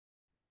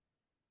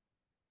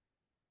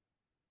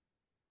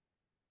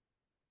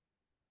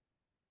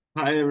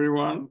Hi,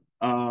 everyone.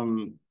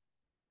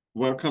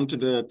 Welcome to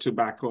the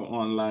Tobacco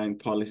Online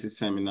Policy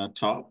Seminar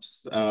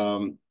TOPS.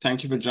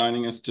 Thank you for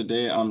joining us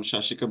today. I'm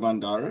Shashika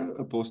Bandara,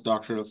 a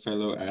postdoctoral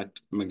fellow at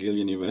McGill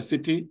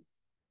University.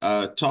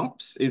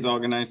 TOPS is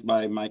organized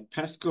by Mike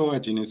Pesco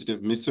at University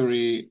of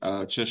Missouri,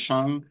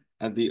 Cheshang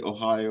at the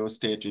Ohio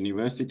State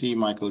University,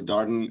 Michael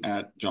Darden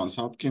at Johns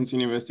Hopkins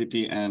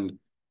University, and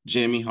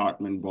Jamie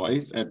Hartman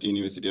Boyce at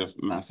University of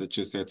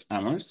Massachusetts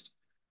Amherst.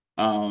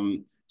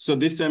 So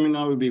this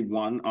seminar will be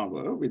 1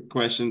 hour with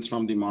questions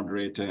from the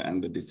moderator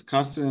and the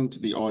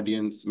discussant. The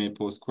audience may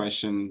post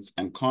questions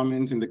and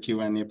comments in the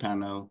Q&A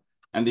panel,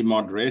 and the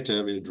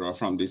moderator will draw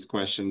from these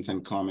questions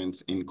and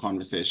comments in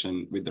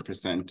conversation with the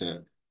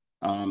presenter.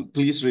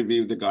 Please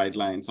review the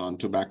guidelines on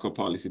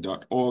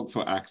tobaccopolicy.org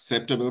for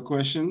acceptable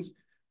questions.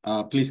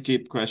 Please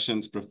keep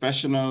questions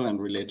professional and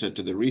related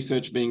to the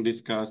research being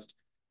discussed.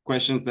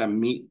 Questions that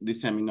meet the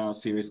seminar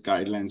series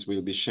guidelines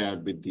will be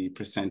shared with the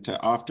presenter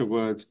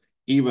afterwards,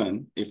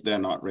 even if they're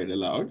not read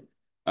aloud.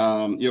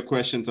 Your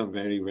questions are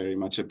very, very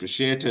much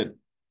appreciated.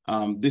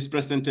 This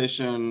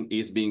presentation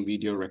is being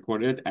video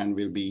recorded and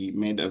will be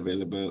made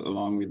available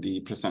along with the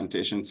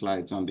presentation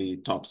slides on the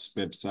TOPS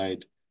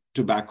website,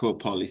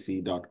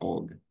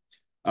 tobaccopolicy.org.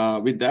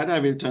 With that, I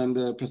will turn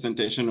the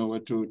presentation over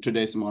to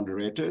today's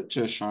moderator,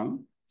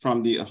 Cheshang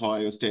from the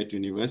Ohio State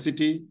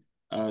University,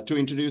 to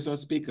introduce our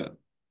speaker.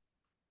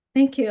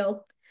 Thank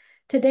you.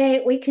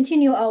 Today, we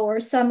continue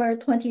our summer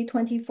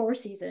 2024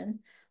 season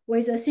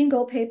with a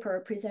single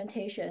paper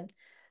presentation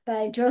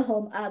by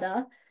Jérôme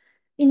Adda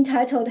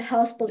entitled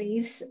Health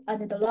Beliefs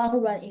and the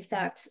Long-Run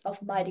Effects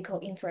of Medical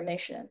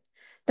Information.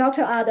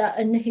 Dr. Adda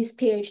earned his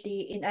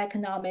PhD in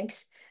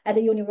economics at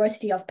the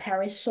University of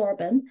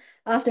Paris-Sorbonne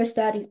after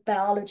studying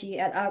biology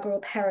at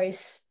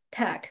Agro-Paris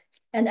Tech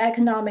and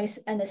economics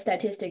and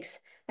statistics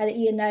at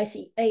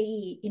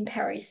ENICAE in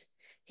Paris.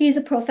 He is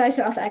a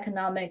professor of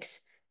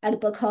economics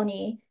at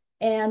Bocconi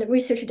and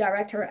research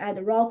director at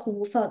the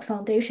Rockwool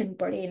Foundation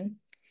Berlin.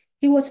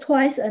 He was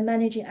twice a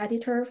managing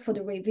editor for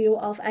the Review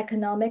of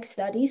Economic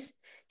Studies.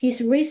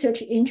 His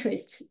research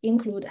interests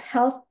include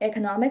health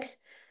economics,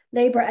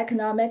 labor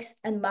economics,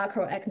 and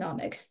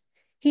macroeconomics.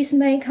 His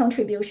main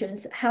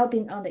contributions have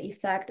been on the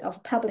effect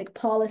of public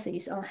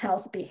policies on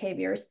health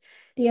behaviors,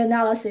 the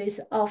analysis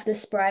of the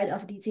spread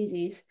of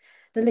diseases,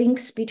 the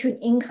links between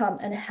income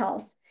and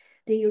health,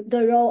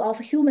 the role of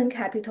human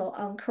capital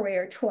on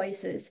career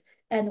choices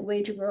and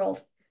wage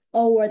growth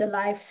over the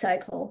life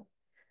cycle.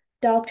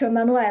 Dr.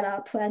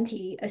 Manuela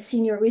Puenti, a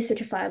senior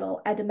research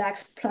fellow at the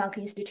Max Planck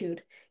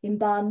Institute in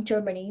Bonn,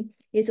 Germany,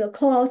 is a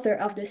co-author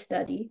of the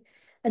study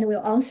and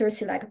will answer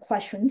select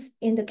questions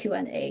in the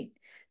Q&A.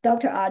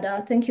 Dr.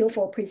 Adda, thank you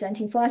for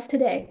presenting for us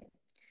today.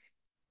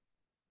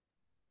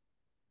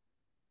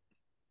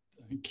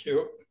 Thank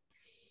you.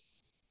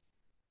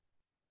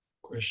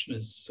 Question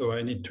is, so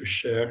I need to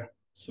share,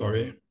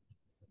 sorry.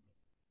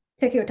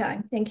 Take your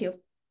time, thank you.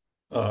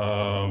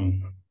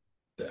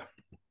 There.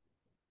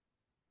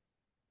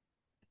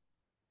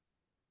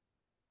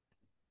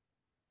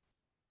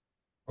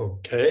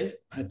 Okay,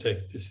 I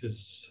take this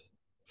is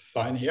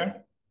fine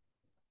here.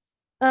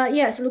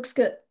 Yes, looks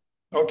good.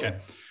 Okay,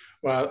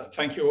 well,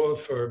 thank you all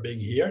for being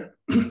here.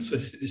 So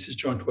this is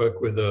joint work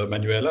with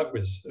Manuela, who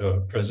is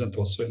present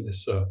also in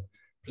this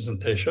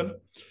presentation.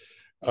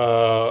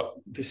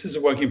 This is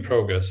a work in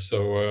progress,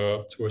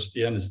 so towards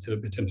the end it's still a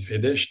bit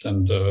unfinished,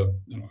 and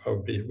I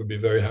would be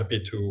very happy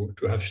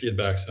to have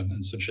feedbacks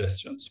and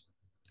suggestions.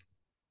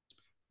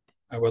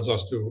 I was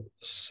asked to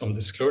some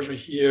disclosure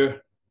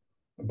here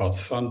about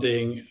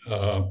funding.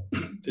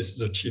 This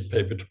is a cheap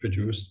paper to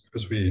produce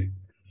because we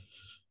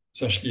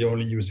essentially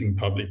only using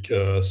public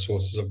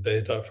sources of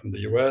data from the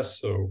US,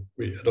 so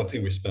I don't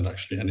think we spent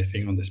actually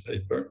anything on this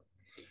paper.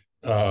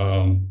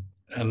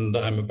 And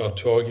I'm about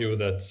to argue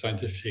that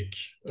scientific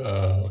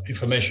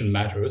information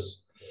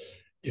matters.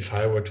 If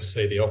I were to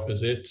say the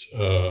opposite,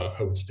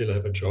 I would still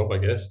have a job, I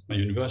guess, at my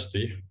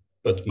university,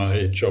 but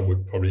my job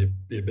would probably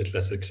be a bit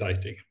less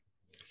exciting.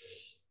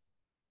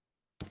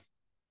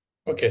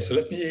 Okay, so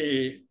let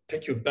me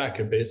take you back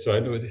a bit. So I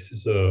know this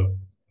is a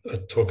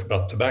talk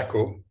about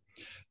tobacco,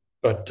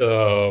 but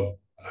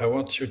I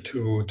want you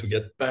to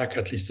get back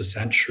at least a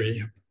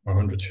century or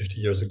 150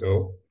 years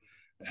ago,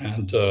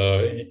 and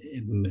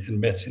in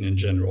medicine in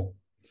general.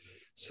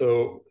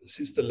 So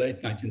since the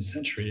late 19th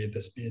century,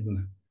 there's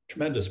been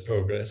tremendous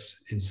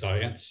progress in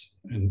science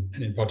and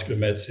in particular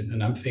medicine.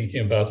 And I'm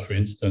thinking about, for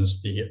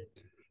instance, the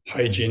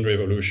hygiene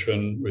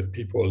revolution with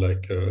people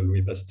like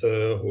Louis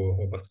Pasteur or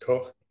Robert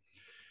Koch,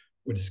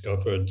 who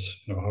discovered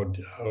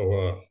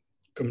how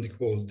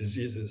communicable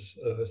diseases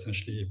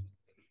essentially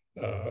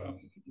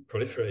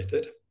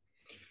proliferated.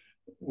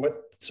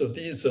 So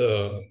these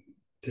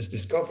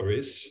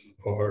discoveries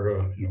are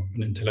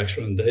an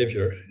intellectual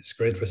endeavor. It's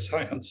great for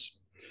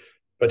science,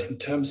 but in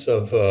terms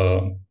of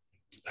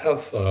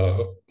health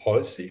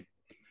policy,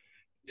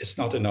 it's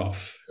not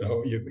enough.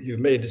 You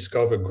may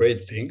discover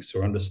great things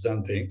or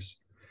understand things,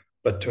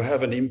 but to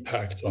have an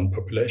impact on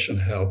population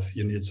health,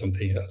 you need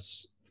something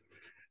else.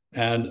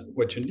 And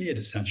what you need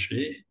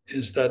essentially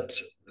is that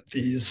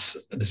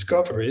these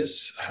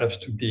discoveries have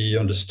to be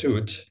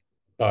understood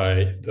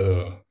by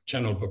the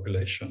general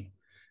population,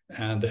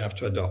 and they have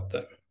to adopt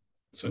them.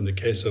 So in the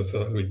case of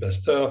Louis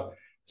Pasteur,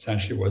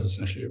 essentially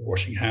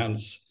washing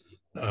hands,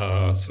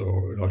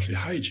 so largely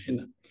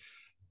hygiene.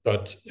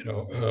 But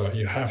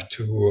you have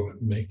to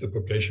make the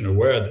population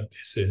aware that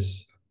this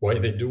is why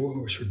they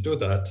should do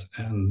that,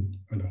 and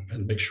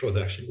make sure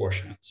they actually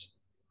wash hands.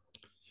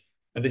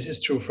 And this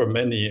is true for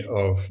many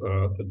of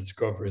the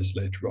discoveries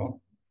later on.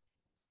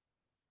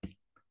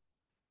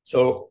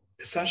 So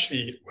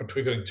essentially, what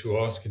we're going to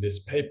ask in this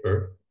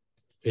paper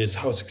is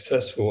how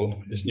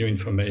successful is new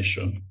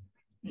information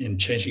in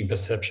changing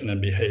perception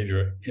and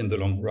behavior in the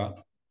long run.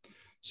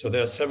 So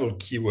there are several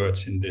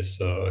keywords in this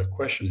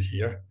question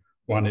here.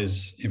 One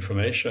is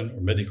information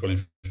or medical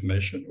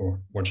information,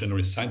 or more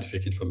generally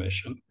scientific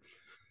information.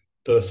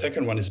 The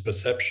second one is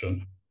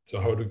perception.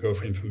 So how do we go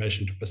from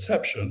information to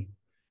perception?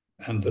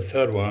 And the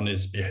third one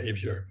is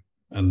behavior.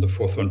 And the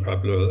fourth one,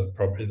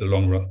 probably the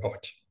long run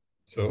part.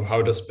 So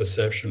how does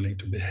perception link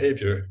to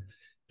behavior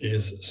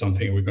is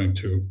something we're going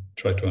to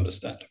try to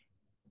understand.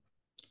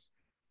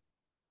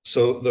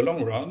 So the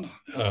long run,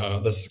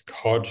 that's a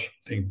hard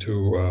thing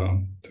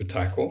to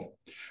tackle.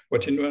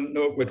 What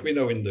we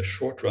know in the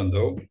short run,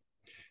 though,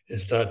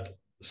 is that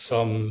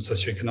some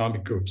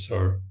socioeconomic groups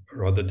are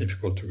rather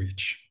difficult to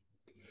reach.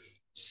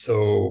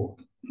 So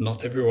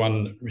not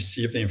everyone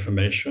received the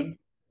information,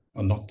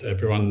 or not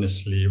everyone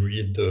necessarily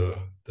read the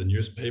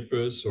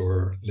newspapers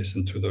or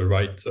listen to the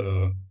right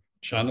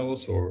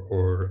channels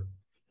or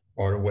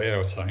are aware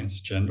of science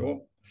in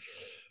general.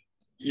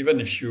 Even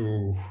if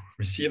you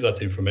receive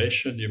that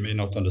information, you may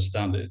not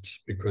understand it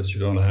because you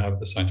don't have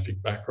the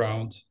scientific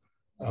background.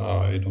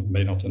 You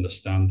may not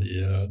understand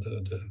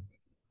the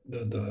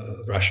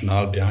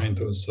rationale behind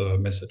those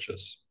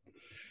messages.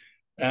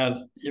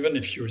 And even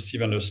if you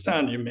receive and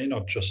understand, you may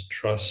not just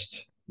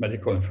trust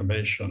medical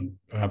information.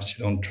 Perhaps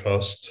you don't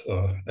trust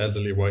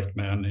elderly white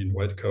men in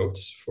white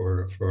coats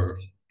for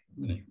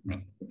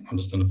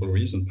understandable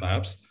reason,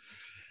 perhaps.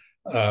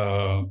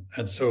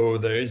 And so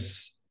there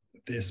is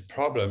this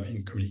problem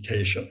in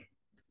communication.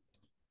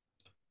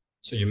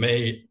 So you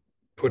may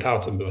put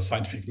out a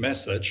scientific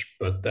message,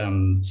 but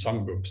then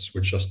some groups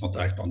will just not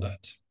act on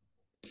that.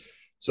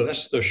 So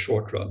that's the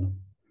short run.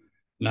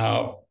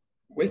 Now,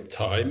 with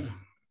time,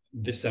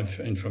 this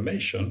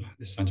information,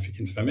 this scientific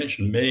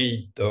information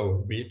may,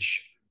 though,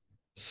 reach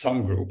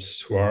some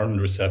groups who aren't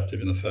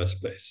receptive in the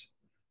first place.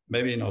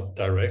 Maybe not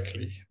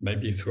directly,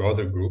 maybe through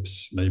other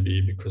groups,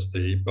 maybe because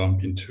they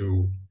bump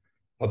into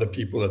other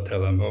people that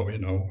tell them, oh,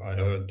 I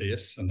heard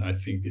this and I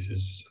think this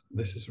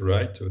is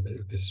right, or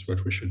this is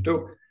what we should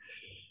do.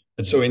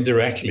 And so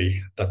indirectly,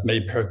 that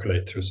may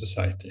percolate through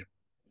society.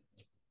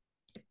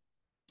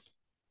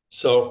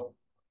 So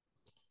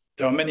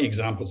there are many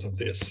examples of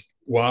this.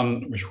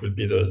 One, which will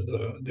be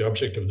the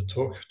object of the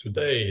talk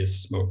today,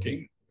 is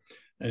smoking.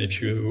 And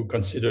if you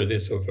consider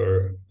this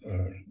over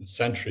a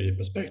century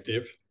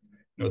perspective,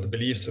 the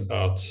beliefs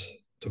about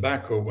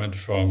tobacco went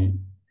from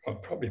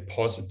probably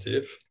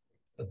positive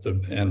at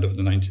the end of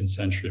the 19th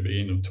century,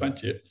 beginning of the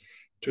 20th,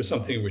 to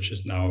something which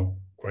is now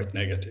quite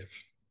negative.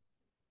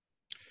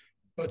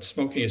 But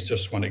smoking is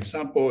just one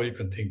example. You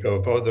can think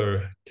of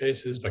other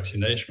cases,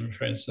 vaccination,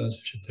 for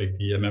instance. If you take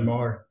the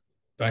MMR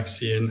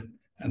vaccine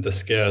and the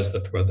scares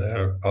that were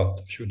there about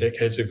a few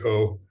decades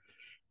ago,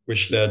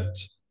 which led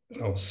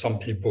some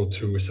people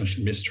to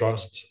essentially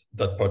mistrust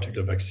that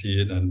particular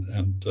vaccine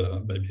and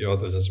maybe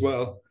others as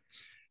well.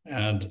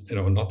 And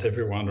not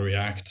everyone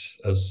react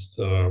as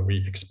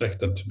we expect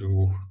them to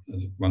do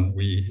when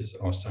we, as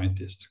our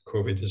scientists.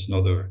 COVID is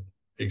another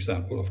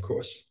example, of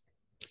course.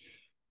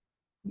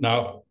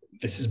 Now,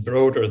 this is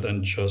broader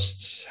than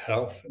just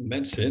health and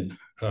medicine.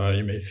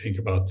 You may think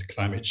about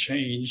climate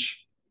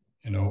change,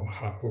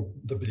 how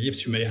the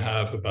beliefs you may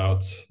have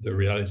about the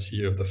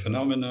reality of the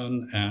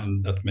phenomenon,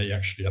 and that may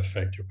actually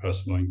affect your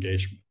personal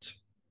engagement.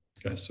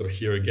 Okay, so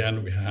here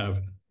again, we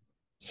have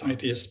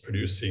scientists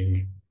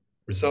producing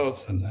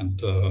results and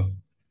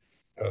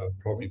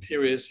probing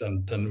theories,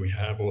 and then we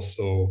have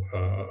also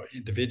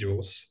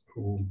individuals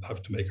who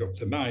have to make up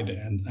their mind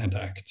and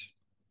act.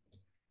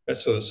 Okay,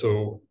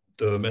 so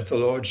the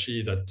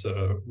methodology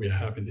that we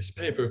have in this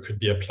paper could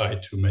be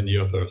applied to many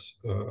other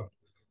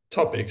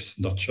topics,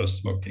 not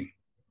just smoking.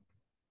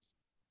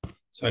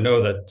 So I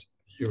know that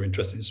you're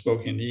interested in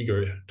smoking and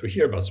eager to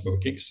hear about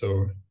smoking,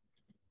 so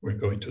we're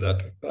going to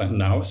that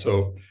now.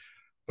 So,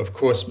 of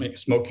course,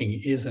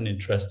 smoking is an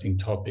interesting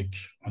topic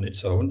on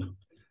its own.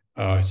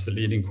 It's the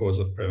leading cause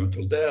of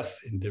preventable death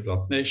in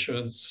developed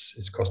nations.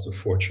 It's cost a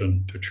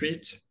fortune to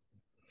treat.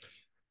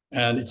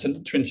 And it's an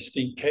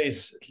interesting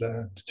case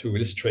to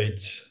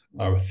illustrate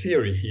our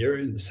theory here,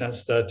 in the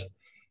sense that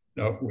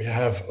we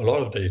have a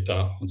lot of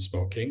data on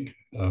smoking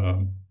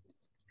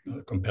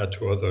compared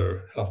to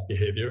other health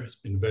behavior. It's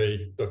been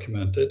very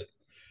documented.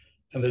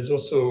 And there's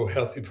also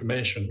health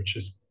information, which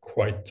is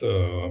quite,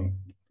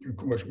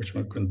 which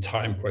one can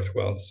time quite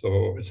well.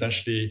 So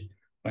essentially,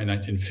 by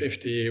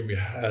 1950, we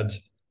had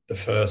the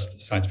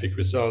first scientific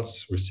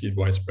results received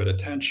widespread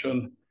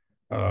attention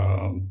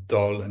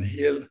Dahl and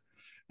Hill.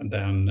 And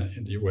then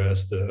in the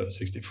US, the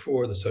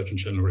 64, the Surgeon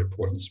General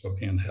report on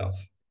smoking and health.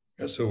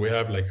 Yeah, so we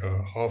have like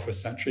a half a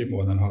century,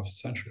 more than half a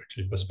century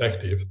actually,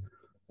 perspective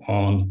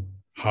on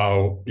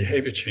how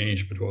behavior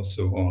changed, but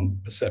also on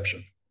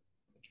perception.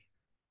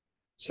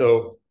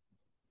 So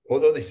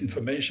although this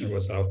information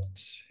was out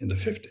in the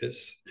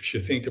 50s, if you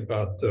think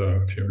about,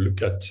 if you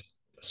look at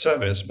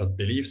surveys about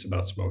beliefs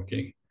about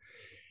smoking,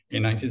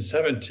 in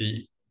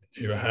 1970,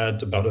 you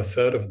had about a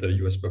third of the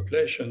US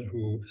population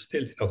who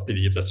still did not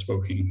believe that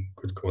smoking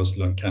could cause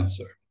lung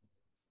cancer.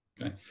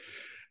 Okay?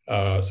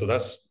 So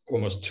that's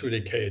almost 2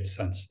 decades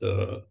since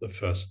the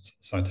first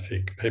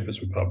scientific papers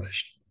were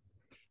published,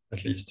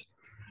 at least.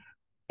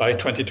 By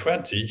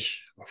 2020,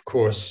 of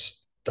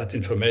course, that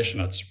information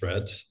had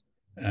spread,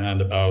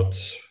 and about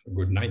a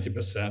good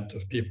 90%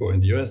 of people in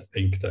the US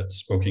think that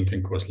smoking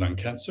can cause lung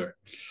cancer.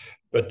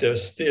 But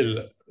there's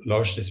still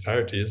large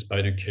disparities by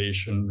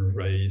education,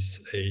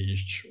 race,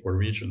 age, or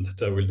region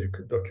that I will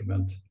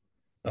document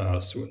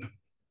soon.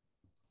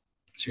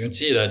 So you can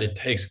see that it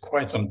takes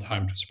quite some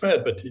time to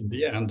spread, but in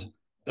the end,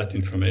 that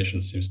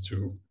information seems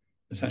to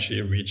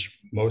essentially reach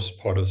most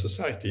part of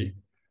society,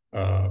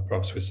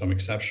 perhaps with some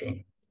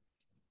exception.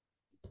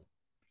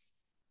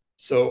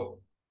 So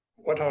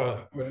what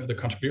are the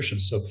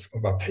contributions of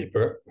our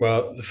paper?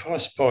 Well, the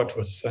first part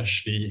was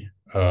essentially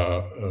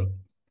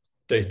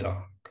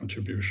data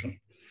contribution.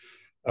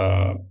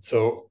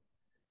 So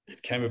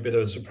it came a bit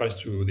of a surprise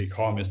to the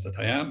economist that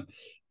I am.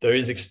 There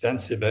is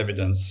extensive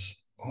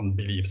evidence on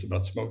beliefs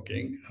about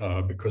smoking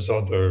because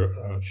other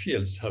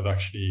fields have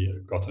actually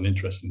got an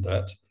interest in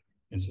that,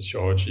 in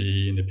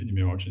sociology, in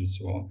epidemiology, and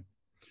so on.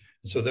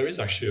 So there is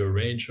actually a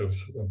range of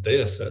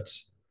data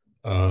sets,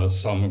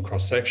 some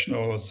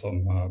cross-sectional,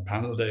 some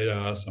panel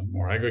data, some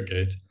more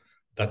aggregate,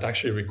 that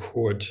actually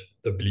record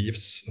the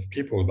beliefs of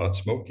people about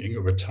smoking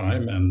over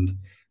time. And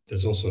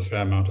there's also a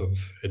fair amount of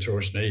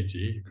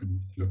heterogeneity. You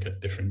can look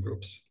at different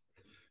groups.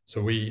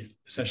 So we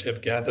essentially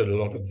have gathered a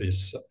lot of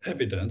this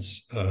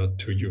evidence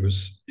to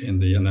use in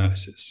the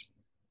analysis.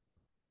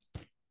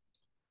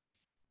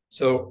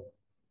 So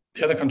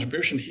the other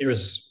contribution here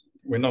is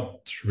we're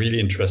not really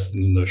interested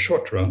in the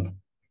short run.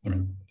 I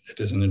mean, it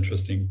is an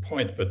interesting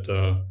point, but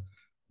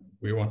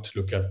we want to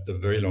look at the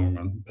very long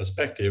run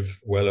perspective,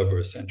 well over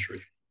a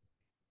century.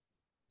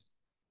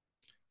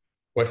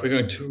 What we're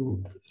going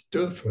to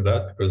do for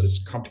that, because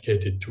it's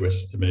complicated to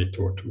estimate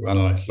or to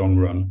analyze long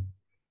run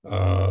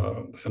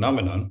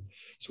phenomenon,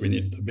 so we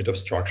need a bit of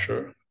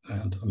structure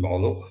and a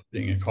model,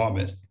 being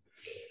economist.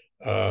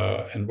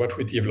 And what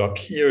we develop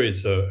here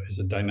is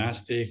a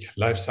dynastic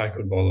life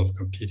cycle model of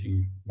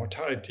competing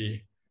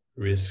mortality,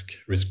 risk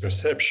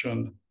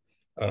perception,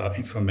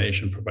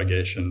 information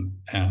propagation,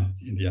 and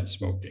in the end,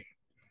 smoking.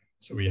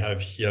 So we have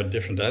here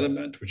different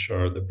elements, which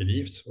are the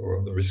beliefs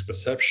or the risk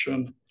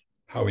perception,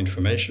 how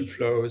information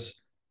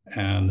flows,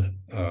 and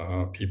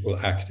people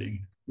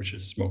acting, which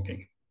is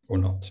smoking or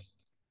not.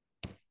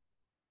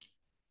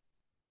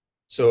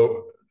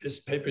 So this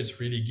paper is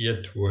really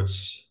geared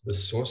towards the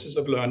sources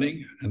of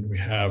learning, and we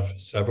have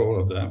several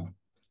of them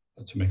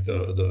to make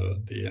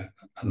the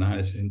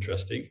analysis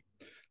interesting.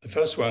 The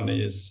first one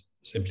is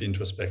simply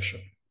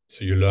introspection.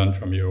 So you learn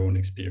from your own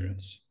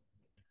experience,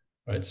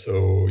 right?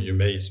 So you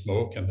may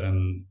smoke and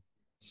then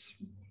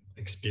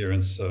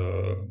experience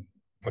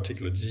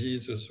particular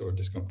diseases or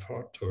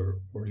discomfort,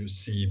 or you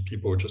see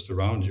people just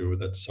around you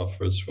that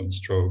suffers from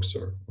strokes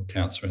or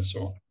cancer and so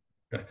on.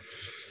 Okay?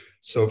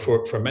 So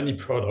for many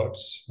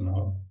products,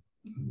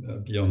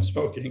 beyond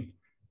smoking,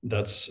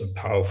 that's a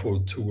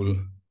powerful tool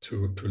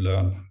to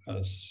learn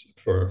as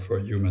for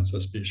humans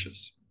as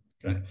species.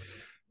 Okay,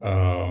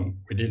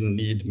 we didn't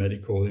need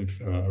medical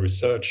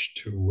research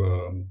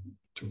to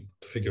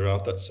figure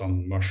out that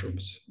some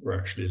mushrooms were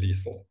actually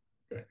lethal.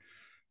 Okay,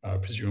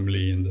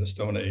 presumably in the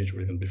Stone Age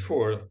or even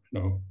before,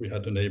 we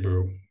had a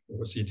neighbor who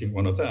was eating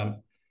one of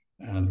them,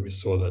 and we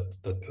saw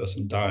that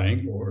person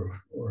dying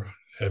or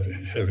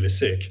heavily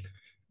sick.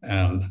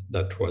 And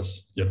that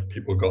was,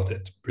 people got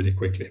it pretty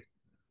quickly.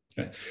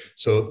 Okay?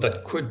 So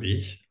that could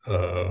be,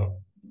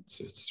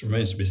 it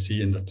remains to be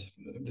seen that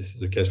this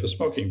is the case for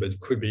smoking, but it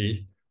could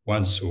be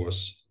one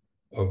source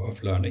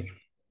of learning.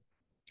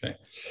 Okay.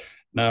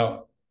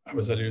 Now, I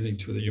was alluding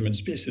to the human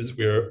species.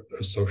 We're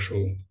a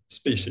social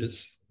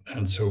species,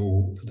 and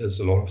so there's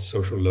a lot of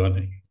social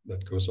learning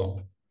that goes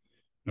on.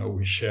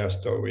 We share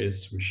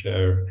stories, we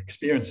share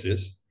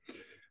experiences.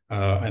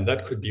 And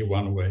that could be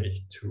one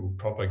way to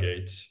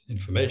propagate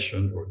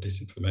information or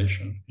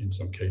disinformation in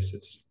some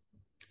cases.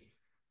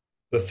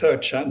 The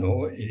third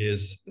channel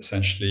is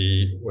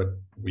essentially what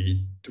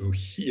we do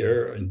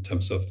here in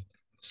terms of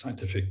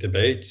scientific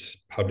debate,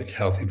 public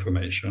health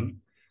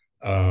information.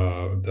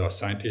 There are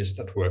scientists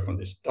that work on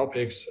these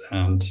topics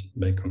and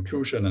make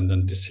conclusion and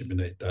then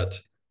disseminate that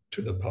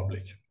to the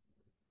public.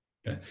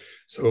 Okay?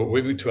 So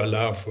we're going to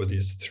allow for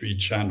these three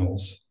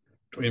channels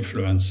to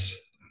influence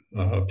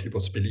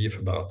people's belief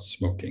about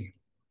smoking.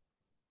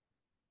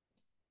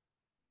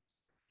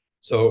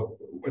 So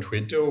what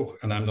we do,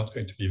 and I'm not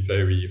going to be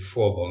very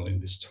formal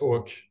in this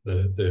talk,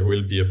 there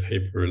will be a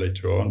paper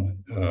later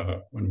on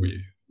when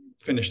we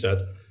finish that,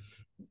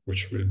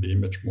 which will be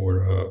much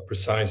more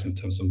precise in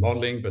terms of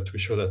modeling, but we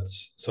show that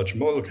such a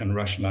model can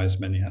rationalize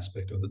many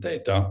aspects of the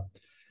data.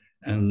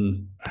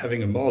 And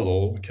having a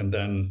model, we can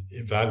then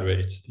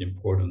evaluate the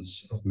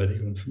importance of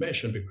medical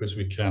information because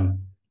we can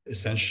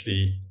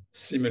essentially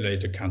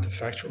simulate a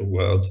counterfactual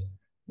world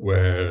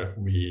where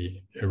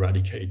we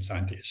eradicate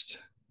scientists.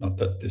 Not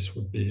that this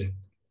would be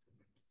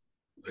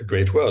a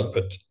great world,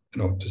 but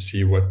to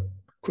see what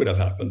could have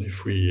happened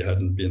if we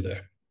hadn't been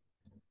there.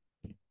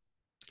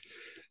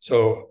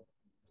 So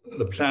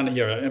the plan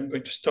here, I am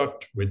going to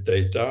start with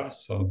data,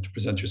 so to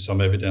present you some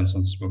evidence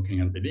on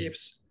smoking and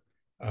beliefs.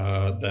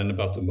 Then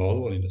about the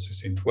model in a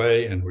succinct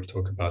way, and we'll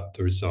talk about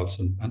the results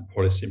and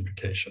policy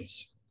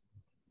implications.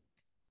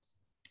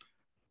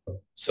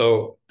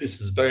 So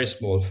this is very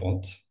small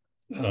font.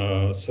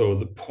 So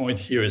the point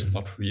here is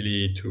not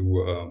really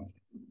to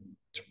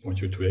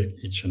point you to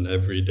each and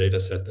every data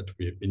set that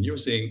we've been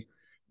using.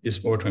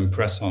 It's more to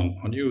impress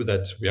on you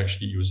that we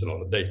actually use a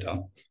lot of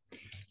data.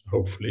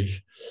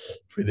 Hopefully,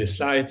 through these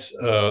slides,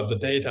 the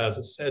data, as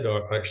I said,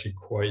 are actually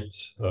quite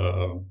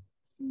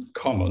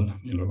common,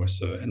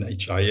 with an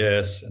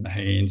HIS and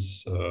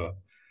Haynes,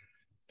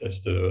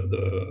 there's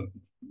the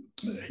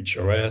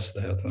HRS,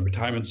 the Health and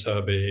Retirement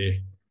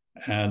Survey,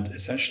 and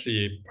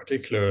essentially a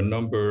particular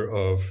number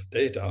of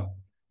data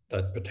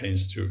that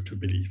pertains to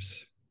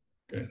beliefs,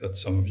 okay, that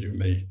some of you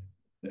may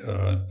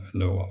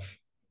know of.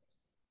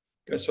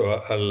 Okay,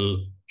 so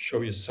I'll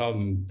show you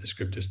some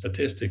descriptive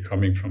statistic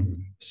coming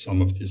from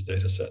some of these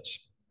data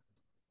sets.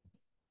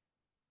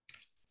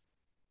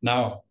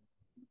 Now,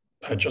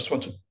 I just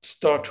want to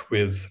start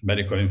with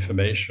medical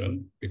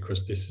information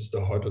because this is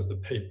the heart of the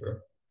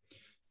paper.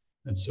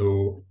 And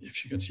so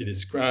if you can see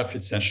this graph,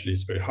 essentially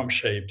it's very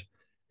hump-shaped.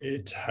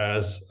 It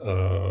has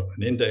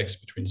an index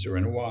between 0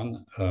 and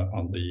 1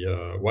 on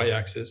the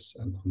y-axis,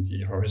 and on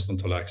the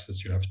horizontal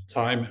axis you have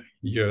time,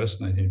 years,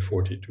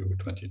 1940 to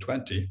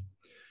 2020.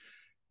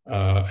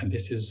 And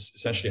this is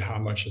essentially how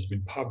much has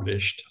been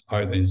published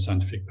either in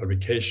scientific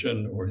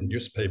publication or in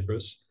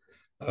newspapers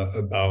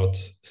about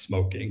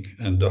smoking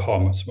and the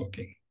harm of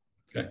smoking.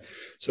 Okay,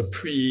 so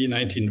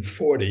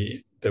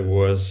pre-1940, there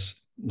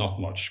was not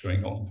much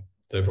going on.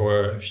 There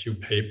were a few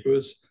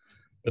papers,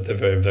 but they're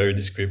very, very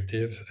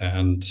descriptive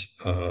and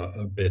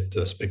a bit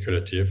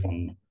speculative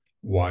on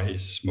why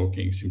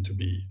smoking seemed to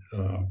be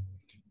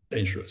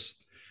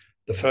dangerous.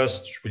 The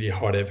first really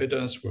hard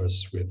evidence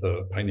was with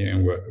the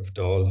pioneering work of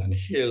Dahl and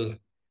Hill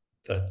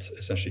that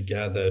essentially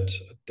gathered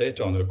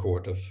data on a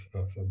cohort of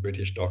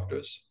British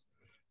doctors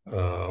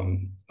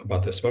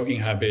about their smoking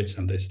habits,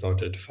 and they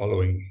started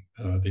following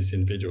these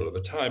individuals over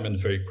time, and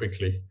very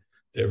quickly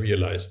they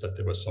realized that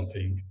there was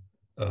something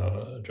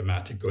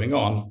dramatic going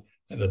on,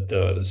 and that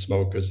the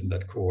smokers in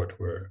that cohort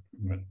were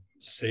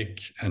sick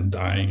and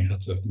dying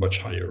at a much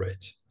higher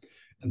rate.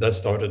 And that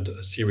started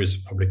a series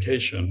of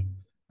publications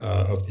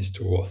of these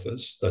two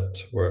authors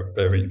that were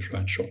very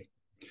influential.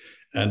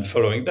 And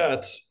following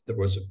that, there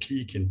was a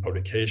peak in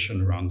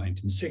publication around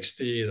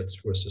 1960 that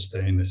was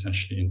sustained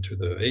essentially into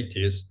the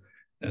 80s,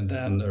 and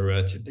then a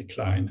relative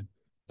decline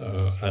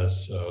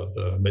as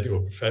the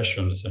medical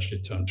profession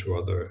essentially turned to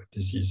other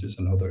diseases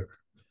and other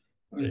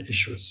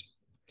issues.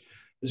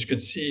 As you can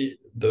see,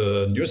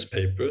 the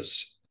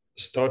newspapers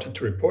started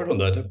to report on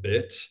that a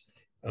bit,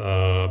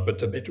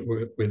 but a bit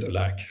with a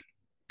lag.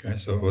 Okay,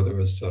 so there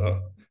was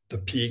the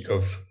peak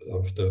of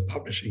the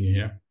publishing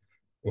year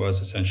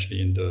was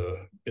essentially in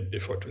the bit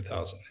before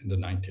 2000, in the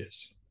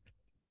 90s,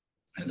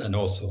 and then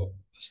also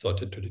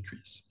started to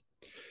decrease.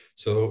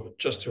 So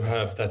just to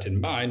have that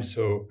in mind,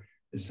 so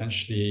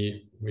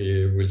essentially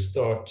we will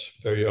start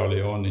very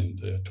early on in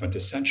the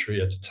 20th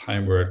century at a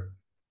time where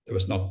there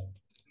was no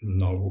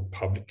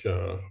public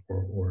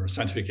or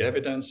scientific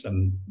evidence,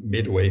 and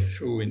midway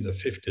through in the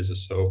 50s or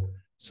so,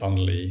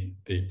 suddenly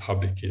the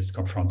public is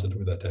confronted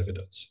with that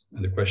evidence.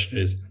 And the question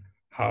is,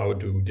 how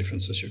do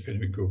different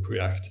socioeconomic groups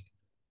react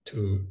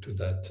to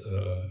that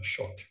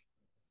shock?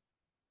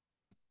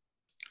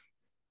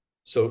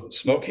 So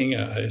smoking,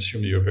 I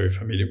assume you're very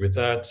familiar with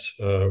that.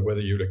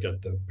 Whether you look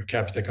at the per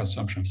capita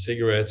consumption of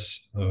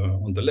cigarettes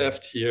on the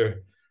left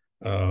here,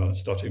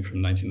 starting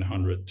from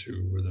 1900 to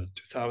the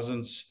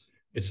 2000s,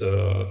 it's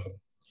a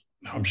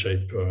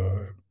hump-shaped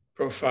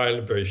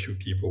profile. Very few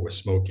people were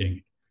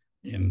smoking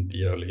in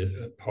the early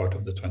part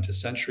of the 20th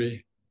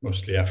century,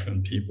 mostly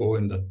affluent people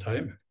in that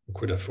time who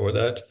could afford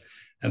that.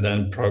 And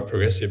then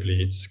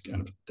progressively, it's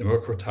kind of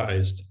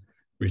democratized,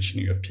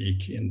 reaching a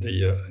peak in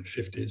the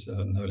 50s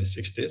and early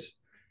 60s,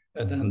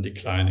 and then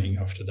declining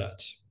after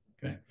that.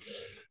 Okay.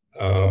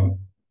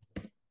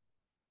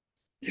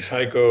 If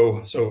I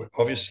go, so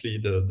obviously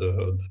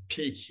the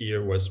peak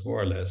here was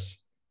more or less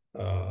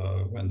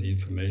when the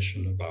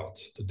information about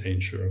the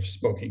danger of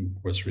smoking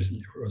was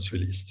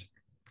released.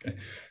 Okay.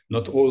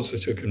 Not all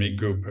socioeconomic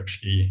groups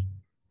actually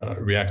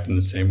react in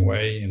the same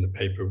way. In the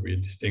paper, we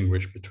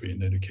distinguish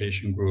between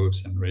education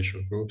groups and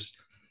racial groups.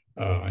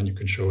 And you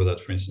can show that,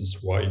 for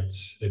instance, white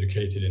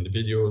educated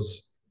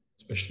individuals,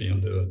 especially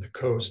on the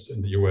coast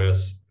in the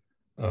US,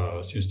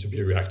 seems to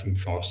be reacting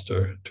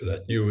faster to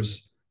that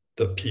news.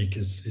 The peak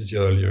is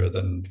earlier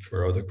than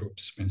for other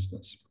groups, for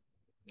instance.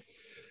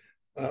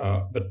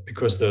 But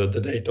because the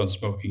data on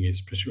smoking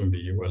is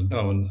presumably well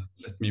known,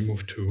 let me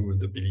move to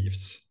the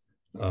beliefs,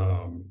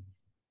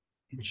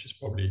 which is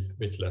probably a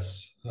bit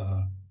less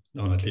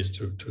known, at least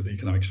to the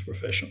economics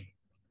profession.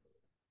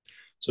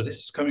 So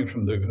this is coming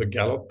from the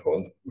Gallup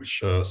poll,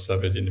 which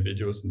surveyed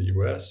individuals in the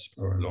US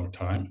for a long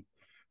time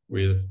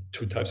with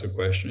two types of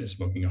questions: is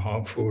smoking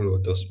harmful, or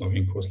does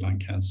smoking cause lung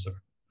cancer?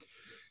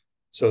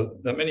 So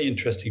there are many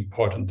interesting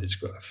parts on this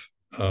graph.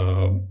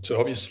 So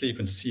obviously you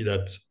can see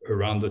that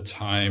around the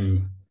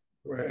time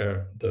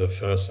where the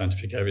first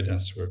scientific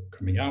evidence were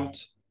coming out,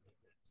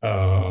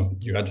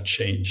 you had a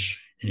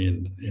change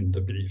in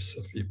the beliefs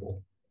of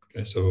people.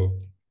 Okay, so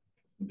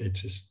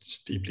it is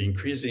steeply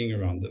increasing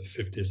around the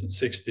 50s and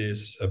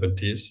 60s,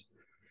 70s,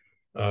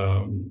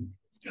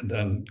 and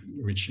then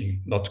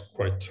reaching not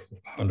quite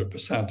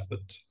 100%, but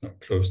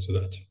close to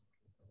that.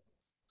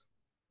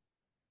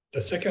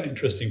 The second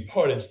interesting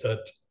part is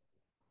that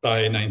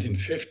by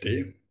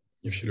 1950,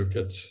 if you look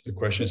at the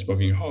question, is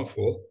smoking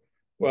harmful?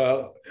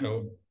 Well,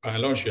 by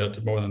and large, you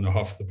had more than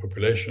half of the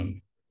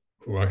population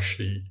who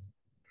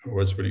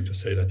was willing to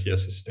say that,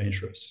 yes, it's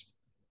dangerous.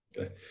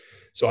 Okay.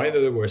 So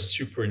either they were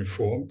super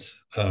informed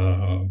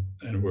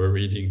and were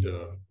reading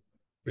the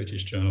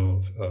British Journal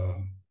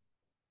of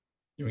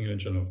New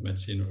England Journal of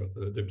Medicine,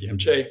 or the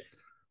BMJ,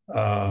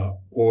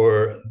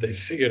 or they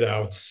figured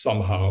out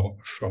somehow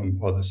from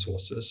other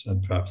sources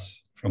and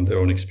perhaps from their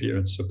own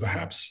experience. So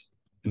perhaps,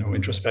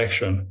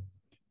 introspection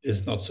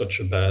is not such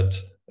a bad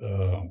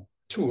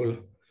tool,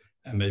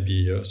 and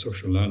maybe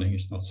social learning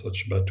is not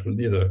such a bad tool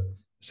either,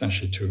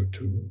 essentially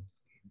to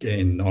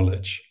gain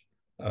knowledge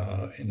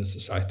in the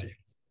society.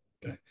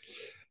 Okay.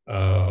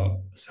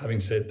 So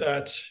having said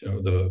that,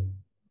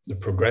 the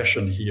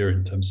progression here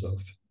in terms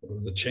of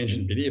the change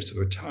in beliefs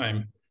over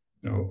time,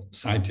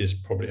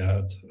 scientists probably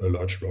had a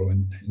large role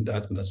in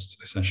that, and that's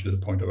essentially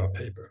the point of our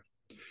paper.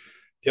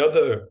 The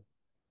other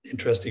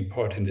interesting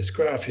part in this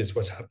graph is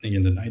what's happening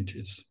in the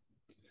 90s.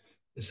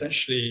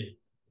 Essentially,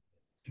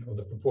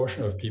 the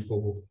proportion of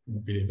people who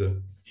believe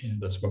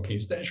that smoking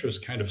is dangerous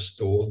kind of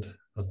stalled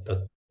at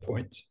that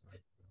point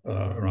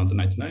around the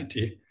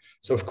 1990.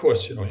 So of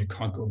course, you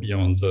can't go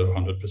beyond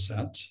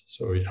 100%.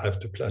 So you have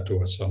to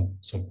plateau at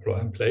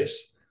some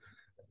place.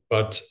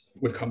 But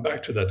we'll come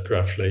back to that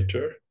graph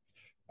later.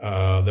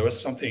 There was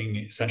something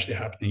essentially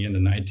happening in the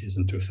 90s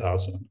and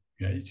 2000.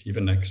 It's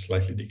even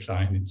slightly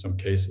declined in some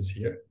cases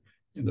here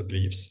in the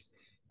beliefs.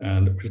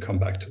 And we'll come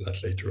back to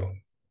that later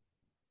on.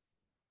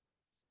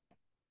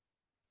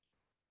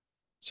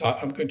 So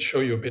I'm going to show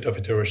you a bit of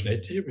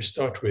heterogeneity. We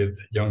start with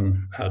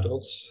young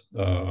adults,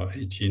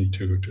 18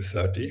 to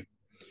 30.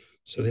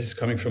 So this is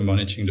coming from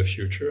Monitoring the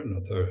Future,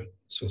 another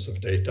source of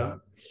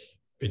data,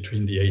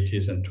 between the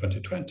 80s and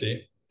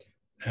 2020.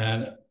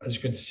 And as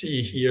you can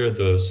see here,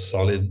 the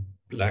solid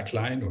black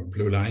line or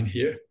blue line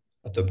here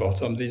at the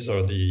bottom, these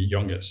are the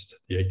youngest,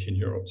 the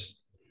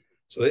 18-year-olds.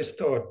 So they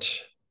start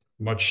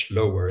much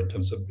lower in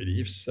terms of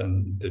beliefs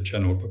than the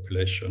general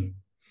population,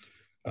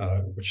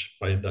 which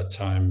by that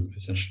time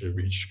essentially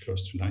reached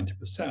close to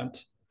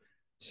 90%.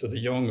 So the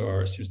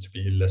young seems to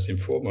be less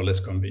informed or less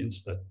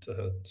convinced that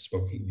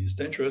smoking is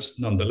dangerous.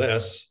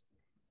 Nonetheless,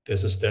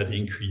 there's a steady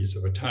increase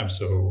over time.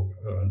 So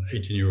an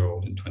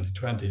 18-year-old in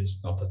 2020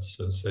 is not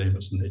the same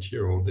as an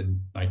 8-year-old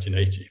in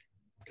 1980.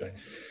 Okay,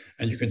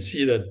 and you can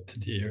see that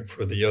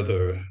for the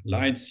other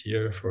lines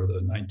here, for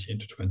the 19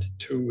 to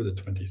 22,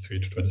 the 23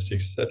 to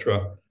 26,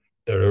 etc.,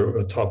 they're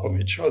on top of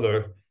each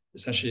other.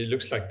 Essentially, it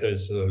looks like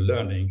there's a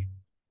learning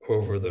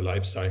over the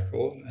life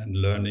cycle and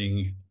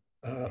learning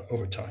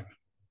over time.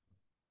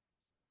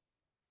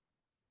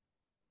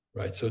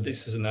 Right, so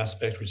this is an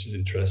aspect which is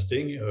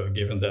interesting,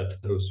 given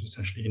that those who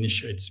essentially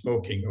initiate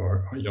smoking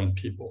are young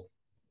people.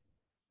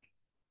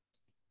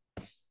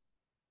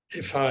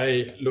 If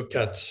I look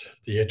at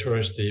the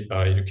heterogeneity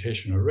by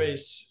education or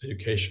race,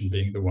 education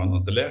being the one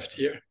on the left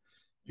here,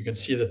 you can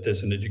see that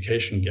there's an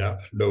education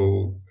gap.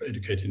 Low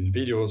educated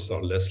individuals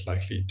are less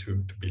likely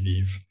to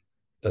believe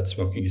that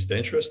smoking is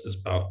dangerous. There's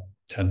about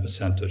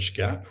 10%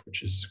 gap,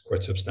 which is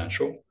quite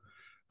substantial.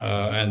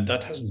 And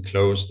that hasn't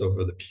closed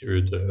over the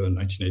period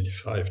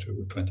 1985 to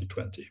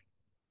 2020.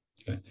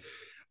 Okay.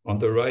 On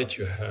the right,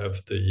 you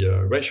have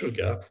the racial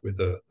gap, with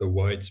the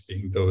whites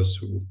being those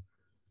who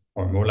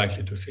are more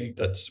likely to think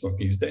that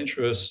smoking is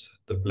dangerous,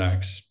 the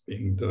blacks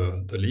being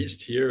the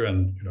least here,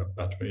 and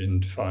about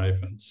between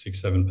 5 and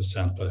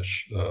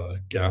 6-7%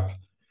 gap,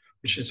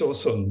 which is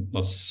also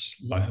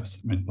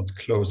not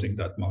closing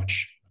that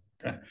much.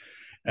 Okay.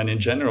 And in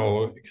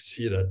general, you can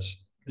see that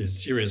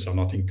these series are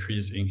not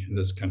increasing in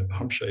this kind of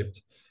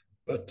hump-shaped,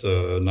 but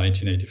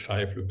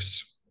 1985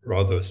 looks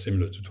rather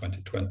similar to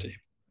 2020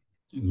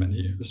 in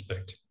many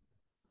respects.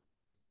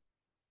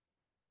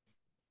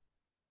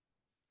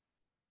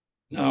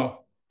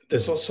 Now,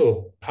 there's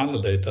also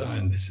panel data,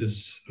 and this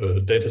is a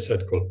data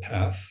set called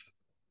PATH,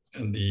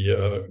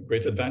 the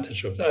great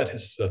advantage of that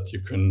is that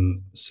you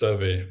can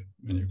survey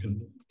and you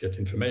can get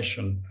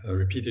information,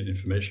 repeated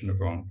information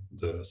around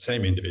the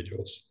same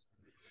individuals.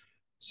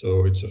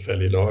 So it's a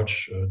fairly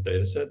large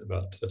data set,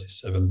 about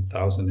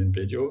 37,000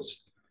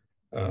 individuals.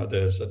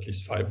 There's at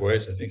least 5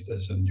 ways. I think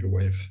there's a new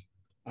wave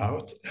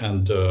out.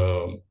 And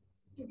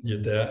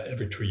there,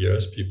 every 2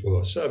 years, people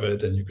are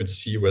surveyed and you can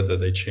see whether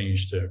they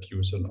change their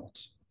views or not.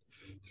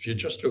 If you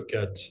just look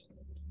at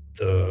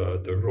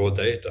the raw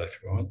data, if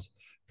you want,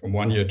 from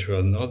 1 year to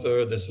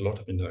another, there's a lot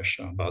of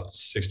inertia. About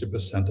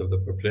 60% of the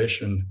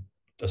population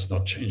does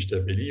not change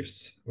their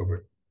beliefs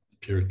over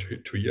a period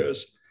of 2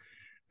 years.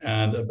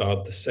 And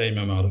about the same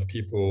amount of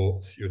people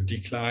see a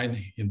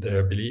decline in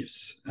their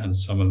beliefs, and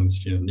some of them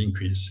see an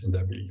increase in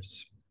their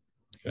beliefs.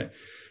 Okay,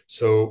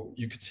 so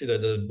you could see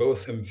that there's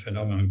both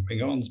phenomena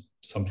going on.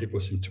 Some people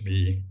seem to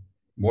be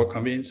more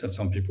convinced, and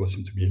some people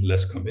seem to be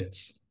less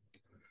convinced.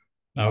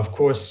 Now, of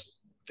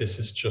course, this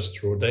is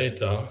just raw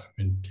data.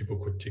 I mean, people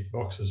could tick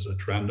boxes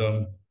at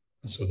random.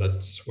 So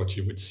that's what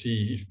you would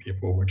see if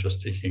people were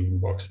just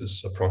ticking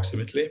boxes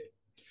approximately.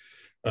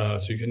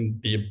 So you can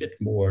be a bit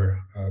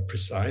more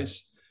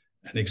precise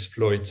and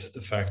exploit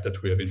the fact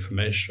that we have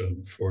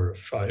information for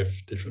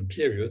 5 different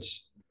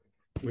periods,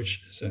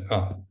 which is,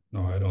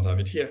 no, I don't have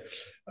it here,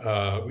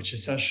 which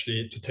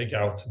essentially to take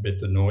out a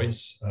bit the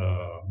noise.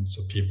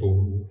 So people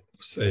who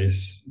say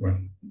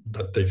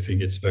that they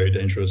think it's very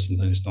dangerous and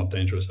then it's not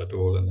dangerous at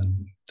all and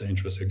then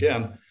dangerous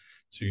again.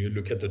 So you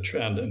look at the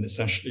trend and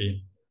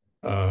essentially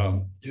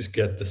you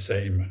get the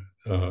same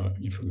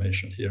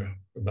information here.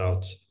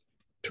 About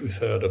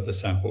 2/3 of the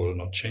sample are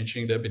not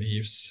changing their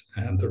beliefs,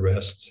 and the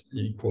rest,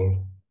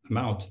 equal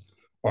amount,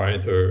 are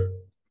either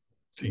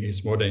think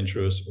it's more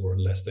dangerous or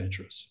less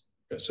dangerous.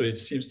 Okay, so it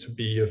seems to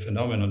be a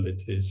phenomenon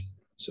that is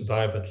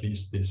survive at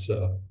least this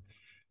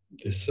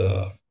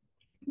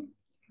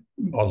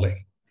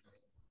modeling.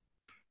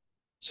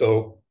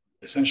 So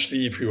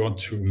essentially, if we want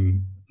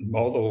to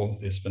model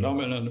this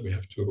phenomenon, we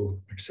have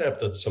to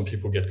accept that some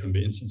people get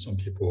convinced and some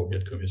people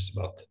get convinced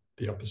about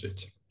the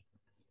opposite.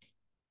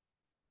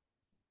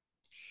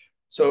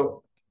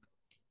 So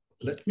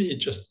let me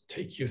just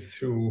take you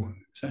through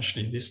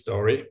essentially this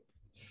story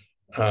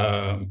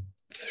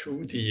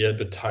through the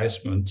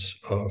advertisement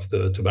of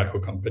the tobacco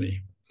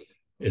company.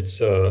 It's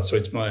so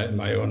it's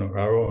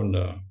our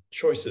own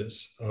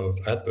choices of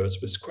adverts,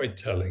 but it's quite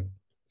telling.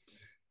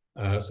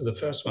 So the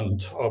first one on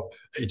top,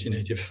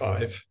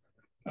 1885,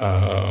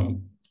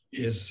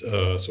 is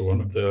so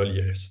one of the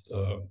earliest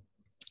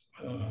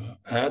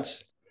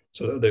ads.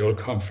 So they all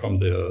come from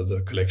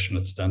the collection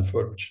at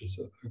Stanford, which is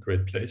a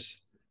great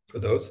place for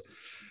those.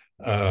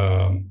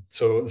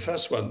 So the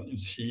first one, you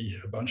see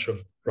a bunch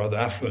of rather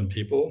affluent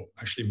people,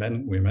 actually men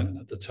and women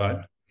at the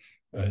time.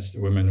 It's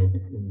the woman who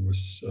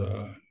was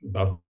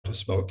about to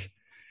smoke.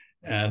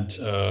 And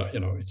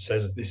it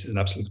says this is an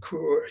absolute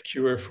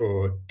cure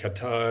for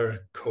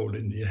catarrh, cold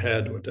in the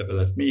head, whatever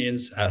that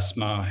means,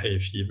 asthma, hay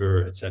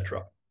fever,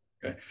 etc.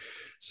 Okay.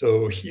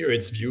 So here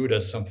it's viewed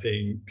as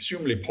something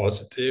presumably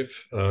positive,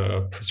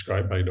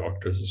 prescribed by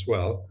doctors as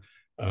well.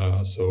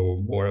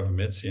 So more of a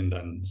medicine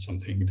than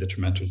something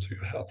detrimental to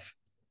your health.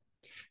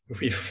 If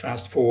we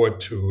fast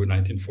forward to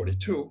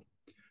 1942,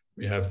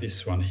 we have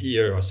this one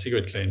here, are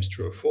cigarette claims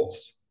true or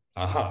false?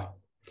 Aha.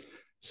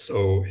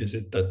 So is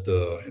it that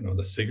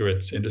the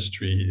cigarette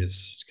industry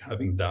is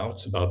having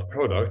doubts about the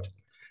product?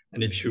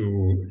 And if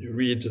you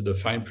read the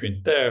fine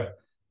print there,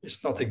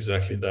 it's not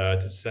exactly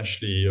that. It's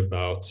essentially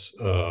about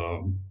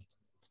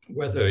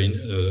whether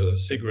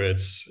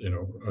cigarettes,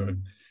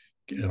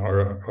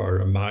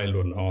 are mild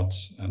or not,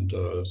 and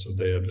so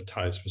they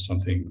advertise for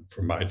something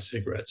for mild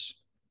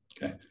cigarettes.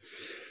 Okay,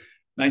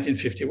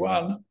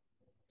 1951.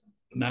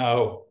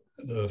 Now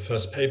the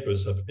first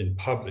papers have been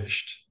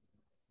published.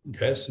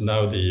 Okay, so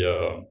now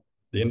the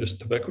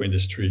tobacco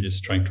industry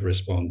is trying to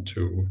respond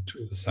to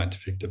the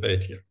scientific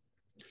debate here.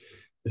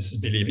 This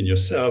is Believe in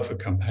Yourself, a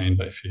campaign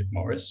by Philip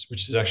Morris,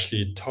 which is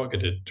actually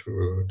targeted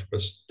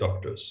towards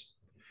doctors.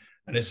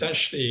 And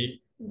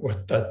essentially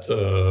what that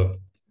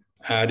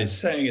ad is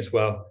saying is,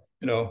 well,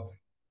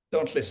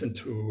 don't listen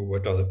to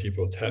what other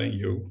people are telling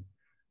you.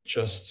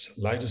 Just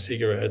light the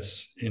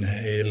cigarettes,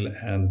 inhale,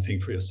 and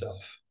think for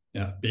yourself.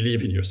 Yeah,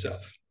 believe in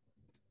yourself.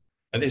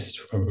 And this,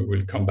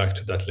 we'll come back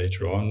to that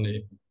later on.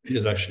 It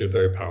is actually a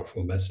very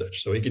powerful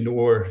message. So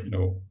ignore,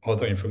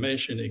 other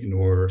information,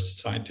 ignore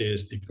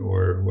scientists,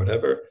 ignore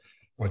whatever,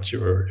 what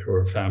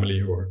your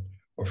family or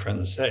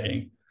friends are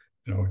saying.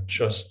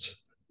 Just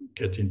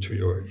get into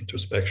your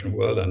introspection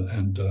world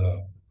and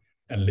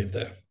live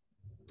there.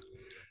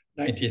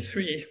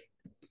 93,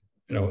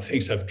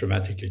 things have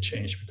dramatically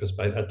changed, because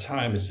by that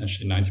time,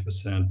 essentially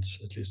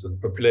 90%, at least of the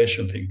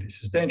population, think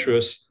this is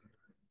dangerous.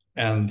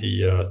 And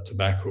the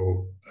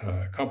tobacco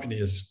company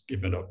has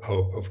given up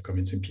hope of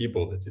convincing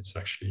people that it's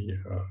actually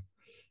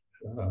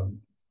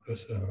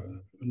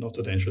not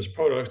a dangerous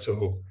product.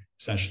 So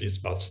essentially it's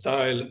about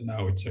style.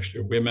 Now it's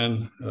actually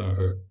women,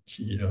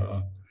 key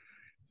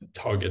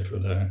target for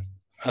the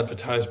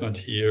advertisement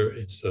here.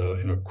 It's,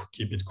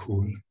 keep it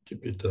cool,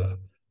 keep it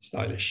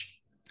stylish.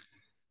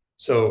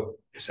 So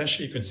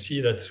essentially, you can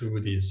see that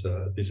through this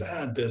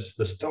ad,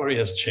 the story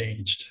has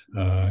changed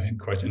in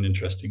quite an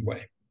interesting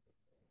way.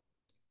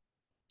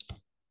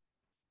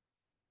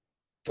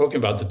 Talking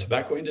about the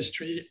tobacco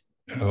industry,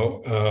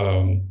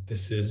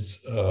 this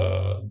is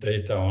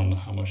data on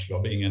how much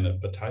lobbying and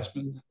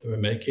advertisement they were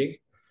making.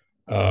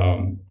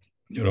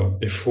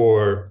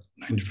 Before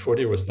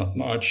 1940 was not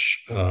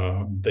much.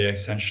 They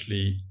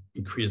essentially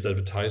increased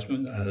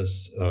advertisement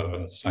as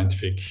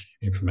scientific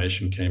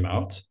information came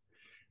out.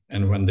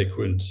 And when they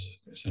couldn't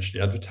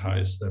essentially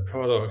advertise their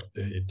product,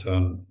 they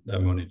turned their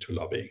money to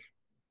lobbying.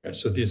 Okay,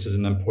 so this is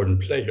an important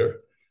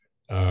player.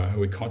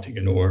 We can't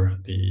ignore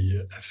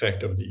the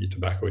effect of the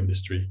tobacco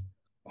industry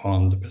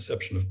on the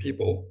perception of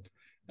people,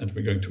 and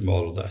we're going to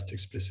model that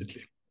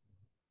explicitly.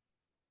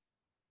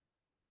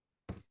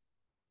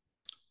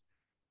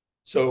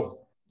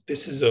 So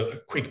this is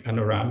a quick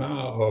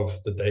panorama of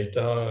the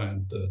data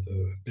and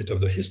the bit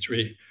of the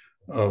history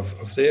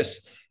of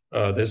this.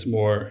 There's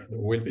more, there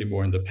will be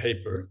more in the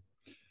paper.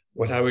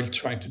 What I will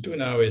try to do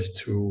now is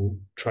to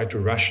try to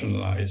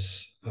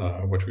rationalize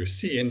what we've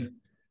seen,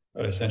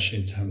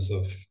 essentially in terms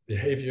of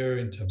behavior,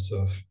 in terms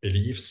of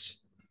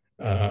beliefs.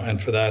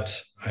 And for that,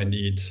 I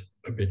need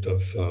a bit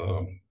of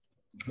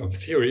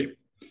theory.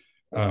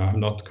 I'm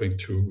not going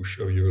to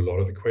show you a lot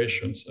of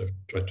equations. I've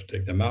tried to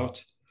take them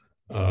out.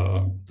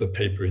 The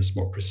paper is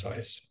more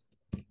precise.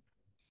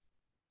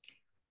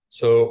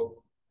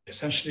 So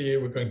essentially,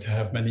 we're going to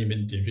have many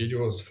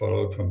individuals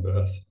followed from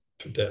birth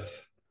to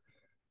death.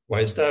 Why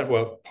is that?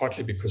 Well,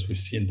 partly because we've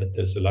seen that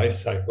there's a life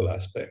cycle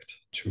aspect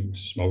to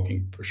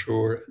smoking for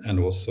sure, and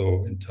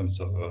also in terms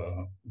of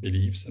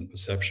beliefs and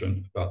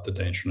perception about the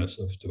dangerousness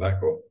of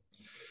tobacco.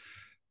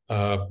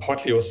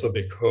 Partly also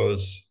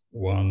because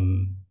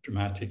one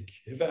dramatic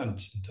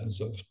event in terms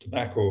of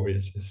tobacco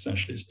is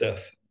essentially its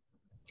death.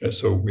 Okay,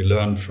 so we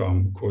learn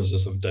from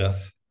causes of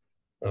death,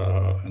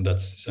 and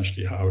that's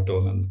essentially how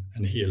Dolan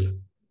and Hill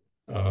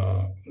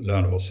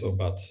learn also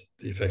about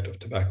the effect of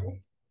tobacco.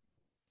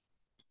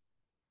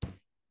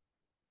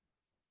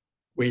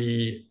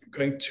 We're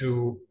going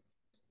to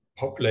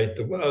populate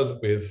the world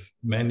with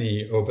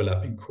many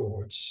overlapping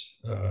cohorts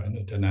in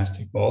a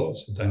dynastic model.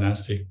 So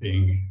dynastic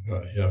being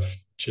you have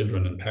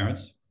children and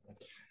parents.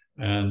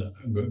 And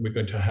we're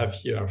going to have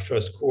here our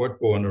first cohort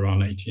born around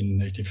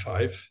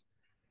 1885.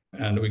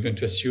 And we're going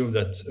to assume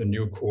that a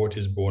new cohort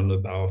is born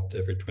about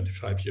every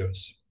 25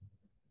 years.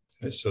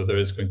 Okay, so there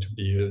is going to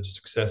be a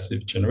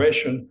successive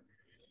generation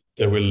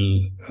that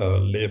will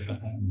live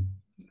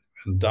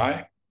and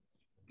die.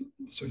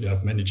 So you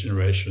have many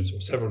generations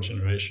or several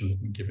generations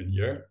in a given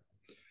year.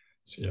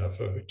 So you have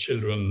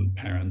children,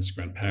 parents,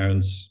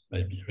 grandparents,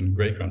 maybe even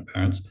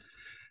great-grandparents.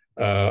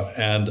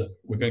 And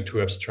we're going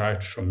to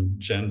abstract from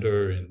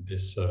gender in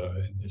this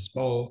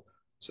model.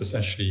 So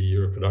essentially,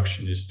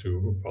 reproduction is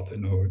through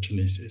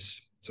parthenogenesis.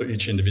 So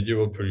each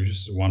individual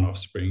produces one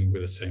offspring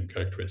with the same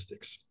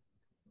characteristics.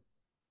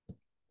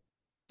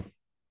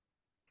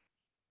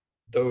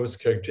 Those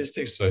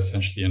characteristics are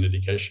essentially an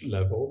education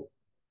level,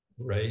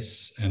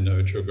 race, and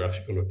a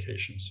geographical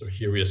location. So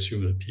here we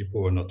assume that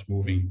people are not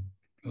moving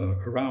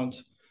around,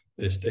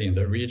 they stay in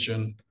their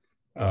region,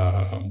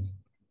 and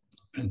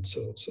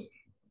so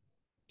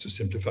to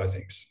simplify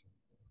things.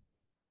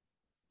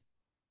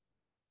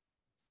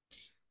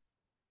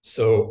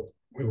 So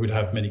we would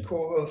have many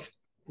cohorts.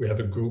 We have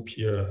a group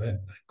here, I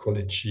call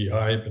it GI,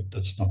 but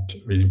that's not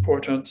really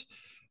important.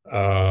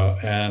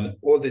 And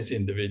all these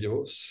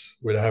individuals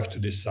will have to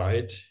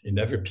decide in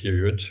every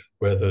period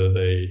whether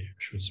they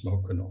should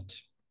smoke or not.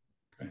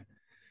 Okay.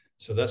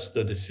 So that's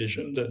the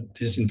decision that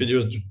these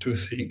individuals do two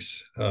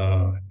things.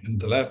 On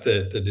the left,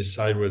 they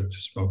decide whether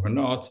to smoke or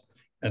not,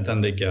 and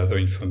then they gather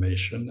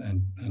information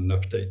and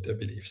update their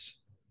beliefs.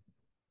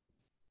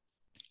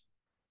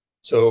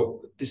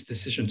 So this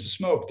decision to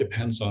smoke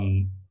depends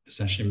on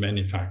essentially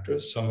many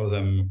factors, some of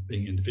them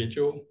being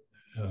individual,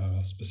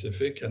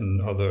 specific,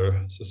 and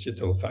other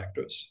societal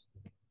factors.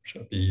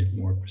 Shall be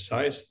more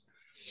precise.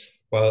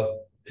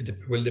 Well, it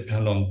will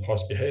depend on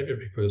past behavior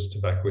because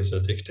tobacco is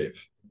addictive.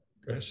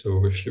 Okay,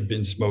 so if you've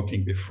been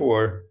smoking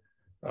before,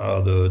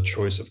 the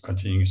choice of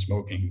continuing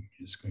smoking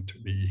is going to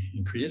be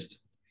increased.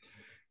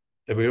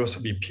 There will also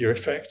be peer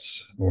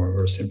effects,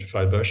 or a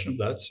simplified version of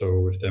that.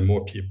 So if there are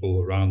more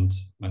people around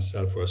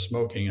myself who are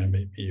smoking, I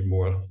may be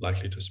more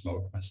likely to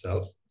smoke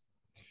myself.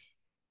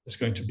 There's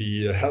going to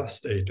be a health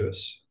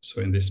status.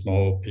 So in this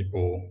model,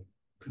 people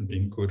can be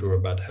in good or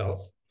bad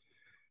health.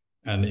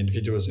 And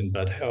individuals in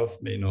bad health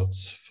may not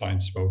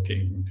find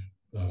smoking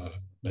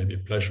maybe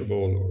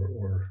pleasurable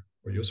or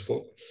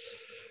useful.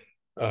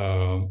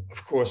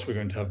 Of course, we're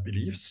going to have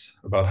beliefs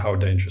about how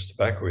dangerous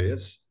tobacco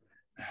is.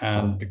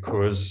 And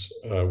because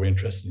we're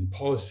interested in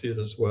policies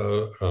as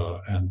well,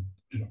 and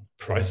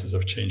prices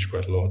have changed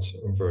quite a lot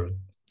over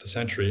the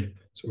century,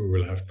 so we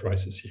will have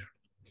prices here.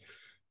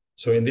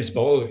 So in this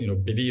model,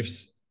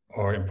 beliefs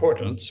are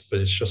important,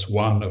 but it's just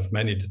one of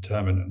many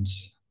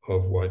determinants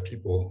of why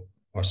people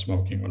are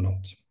smoking or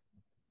not.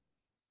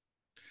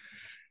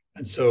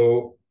 And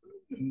so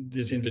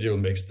this individual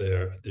makes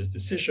these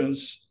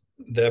decisions.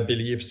 their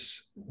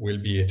beliefs will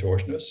be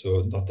heterogeneous,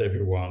 so not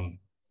everyone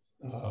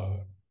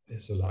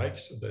is alike,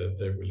 so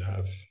they will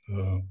have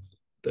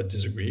that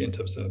disagree in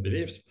terms of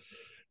beliefs,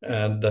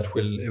 and that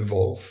will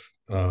evolve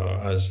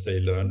as they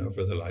learn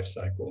over the life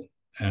cycle.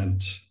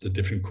 And the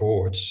different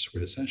cohorts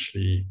will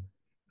essentially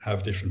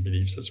have different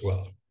beliefs as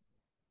well.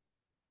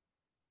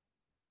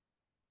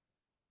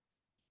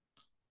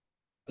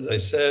 As I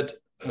said,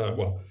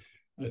 well,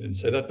 I didn't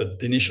say that, but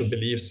the initial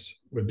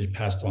beliefs will be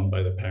passed on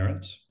by the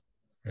parent.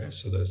 Okay,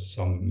 so there's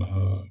some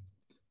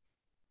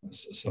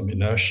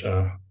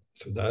inertia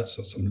to that,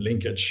 so some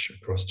linkage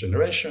across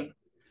generation.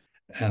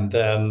 And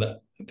then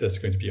there's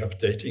going to be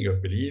updating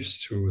of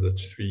beliefs through the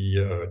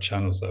three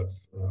channels I've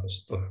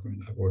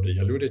already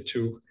alluded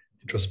to: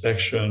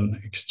 introspection,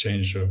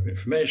 exchange of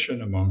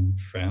information among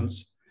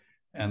friends,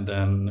 and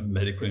then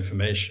medical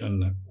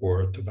information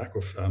or tobacco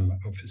farm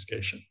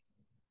obfuscation.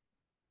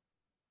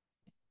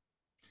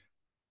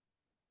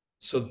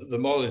 So the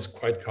model is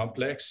quite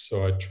complex,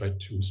 so I tried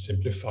to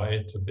simplify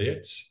it a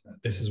bit.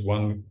 This is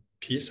one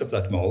piece of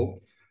that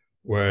model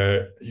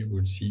where you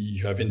would see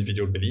you have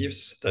individual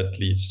beliefs that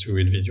leads to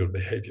individual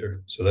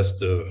behavior. So that's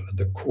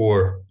the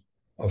core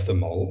of the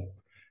model.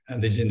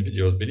 And these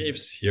individual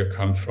beliefs here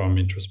come from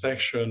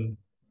introspection,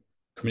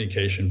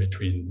 communication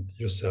between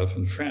yourself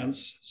and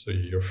friends. So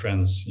your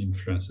friends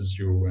influences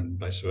you and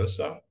vice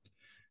versa.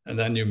 And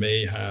then you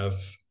may have,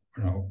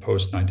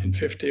 post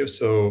 1950 or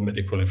so,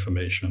 medical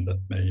information that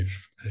may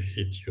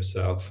hit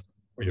yourself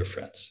or your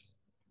friends.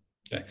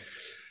 Okay,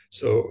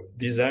 so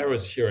these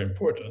arrows here are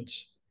important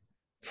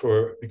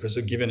because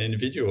a given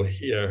individual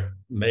here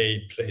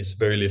may place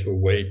very little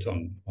weight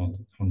on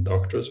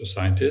doctors or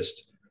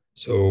scientists.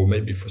 So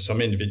maybe for some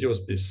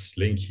individuals, this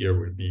link here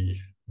will be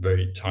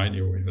very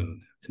tiny or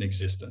even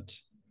inexistent.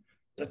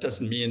 That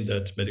doesn't mean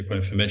that medical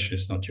information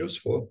is not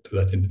useful to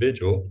that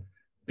individual,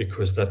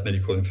 because that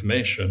medical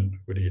information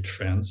would hit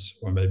friends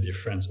or maybe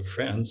friends of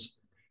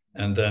friends,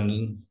 and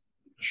then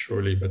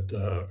surely but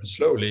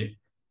slowly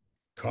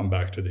come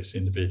back to this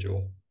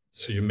individual.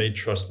 So you may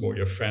trust more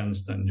your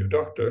friends than your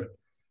doctor,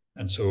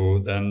 and so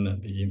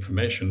then the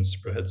information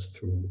spreads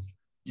through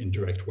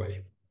indirect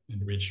way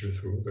and reaches you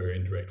through very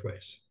indirect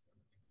ways.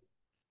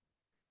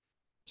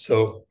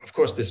 So of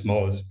course this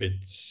model is a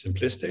bit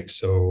simplistic,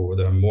 so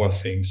there are more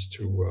things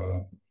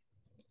to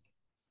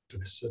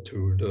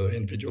the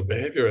individual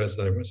behavior, as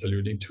I was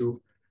alluding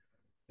to.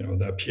 There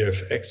are peer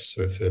effects.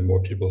 So if there are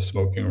more people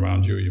smoking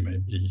around you, you may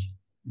be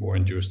more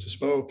induced to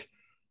smoke.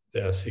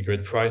 There are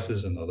cigarette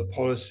prices and other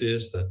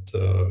policies that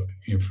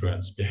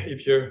influence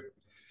behavior.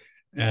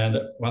 And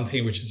one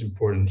thing which is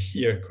important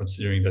here,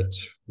 considering that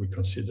we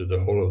consider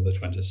the whole of the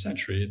 20th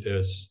century,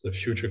 there's the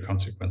future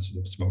consequences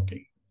of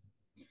smoking.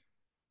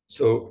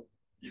 So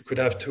you could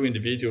have two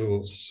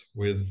individuals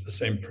with the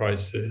same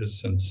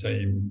prices and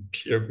same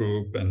peer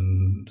group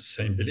and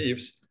same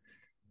beliefs,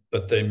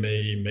 but they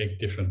may make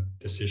different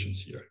decisions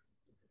here.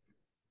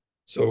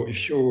 So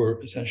if you're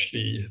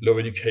essentially low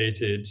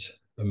educated,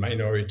 a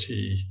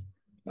minority,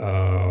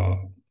 a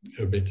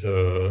bit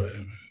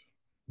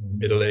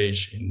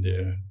middle-aged in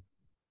the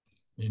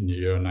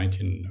year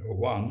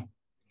 1901,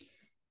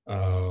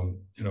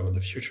 the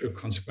future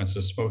consequences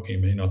of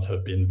smoking may not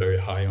have been very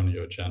high on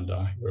your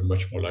agenda. You were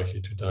much more likely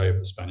to die of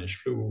the Spanish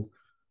flu,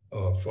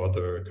 of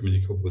other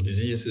communicable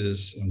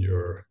diseases on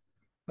your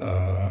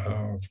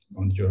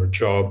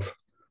job,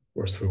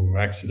 or through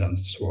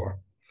accidents. Or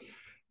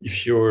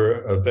if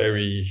you're a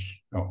very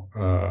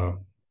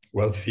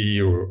wealthy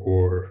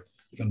or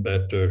even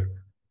better,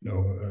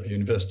 a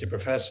university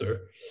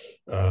professor,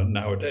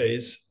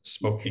 nowadays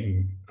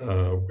smoking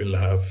will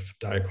have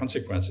dire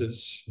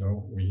consequences.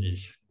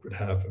 We could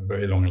have a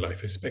very long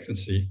life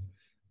expectancy,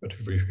 but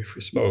if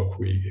we smoke,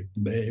 we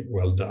may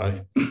well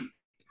die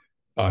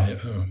by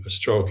a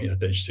stroke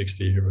at age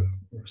 60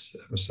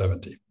 or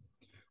 70.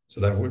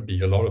 So that would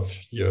be a lot of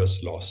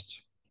years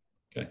lost.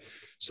 Okay,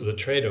 so the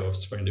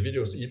trade-offs for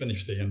individuals, even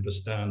if they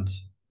understand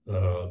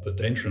the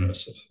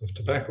dangerousness of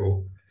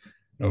tobacco,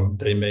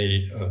 they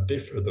may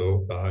differ though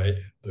by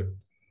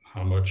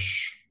how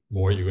much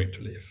more you're going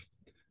to live.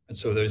 And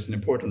so there's an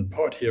important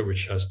part here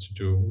which has to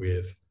do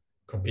with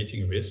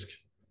competing risk.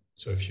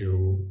 So if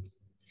you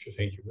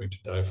think you're going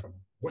to die from,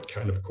 what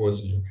kind of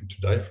cause you're going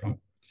to die from,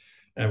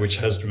 and which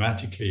has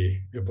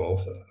dramatically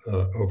evolved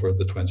over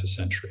the 20th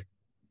century.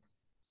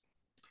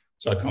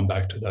 So I'll come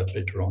back to that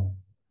later on.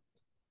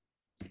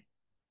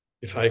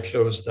 If I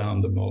close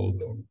down the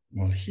model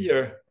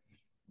here,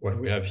 what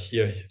we have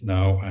here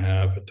now, I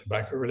have a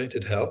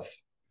tobacco-related health,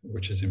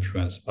 which is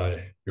influenced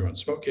by your own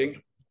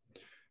smoking.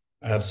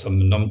 I have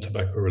some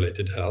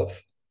non-tobacco-related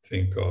health.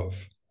 Think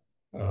of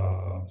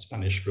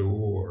Spanish flu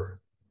or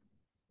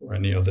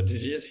any other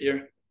disease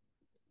here.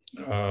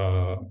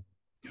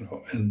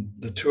 And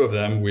the two of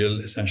them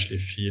will essentially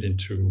feed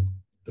into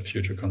the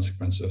future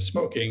consequences of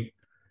smoking,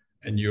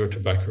 and your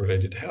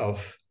tobacco-related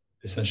health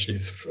essentially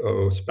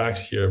throws back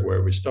here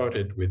where we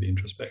started with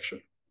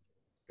introspection.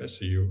 Okay,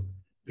 so you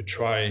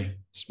try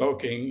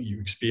smoking, you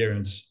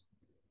experience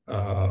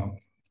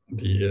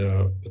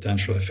the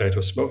potential effect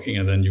of smoking,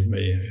 and then you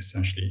may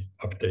essentially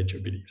update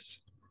your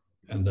beliefs.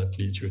 And that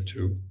leads you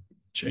to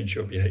change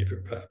your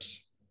behavior,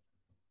 perhaps.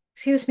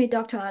 Excuse me,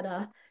 Dr.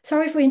 Adda.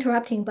 Sorry for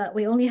interrupting, but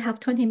we only have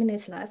 20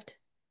 minutes left.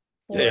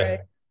 Yeah.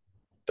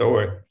 Don't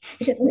worry.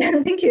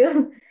 Thank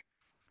you.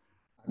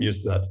 I'm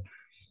used to that.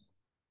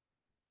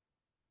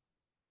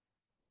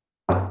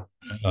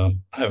 I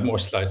have more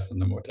slides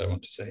than what I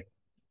want to say.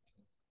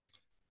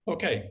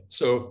 Okay,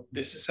 so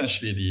this is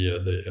essentially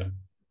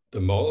the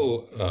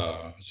model.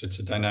 So it's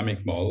a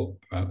dynamic model,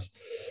 perhaps.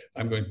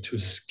 I'm going to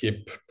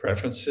skip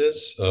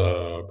preferences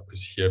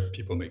because here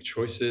people make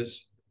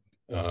choices.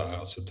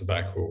 So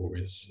tobacco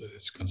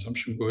is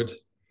consumption good.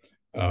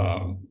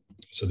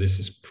 So this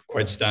is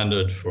quite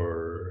standard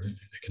for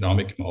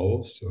economic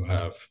models to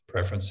have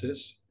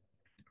preferences.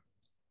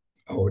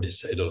 I already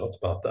said a lot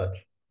about that.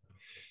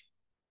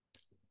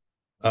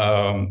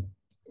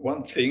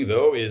 One thing,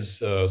 though, is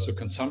so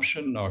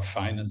consumption or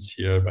finance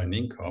here by an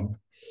income.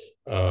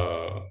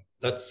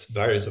 That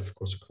varies, of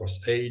course,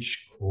 across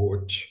age,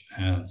 cohort,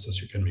 and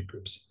socioeconomic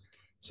groups.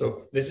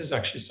 So this is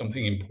actually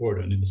something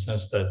important in the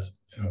sense that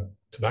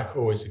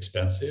tobacco is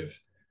expensive.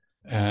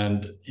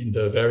 And in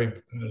the very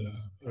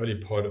early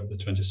part of the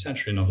 20th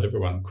century, not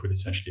everyone could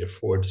essentially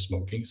afford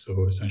smoking.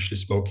 So essentially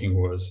smoking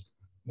was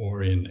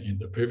more in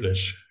the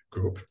privileged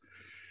group,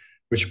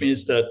 which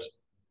means that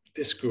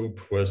this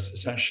group was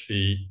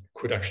essentially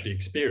could actually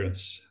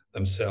experience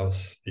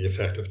themselves the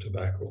effect of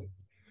tobacco.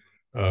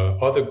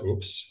 Other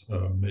groups,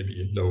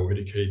 maybe low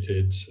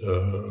educated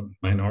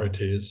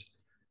minorities,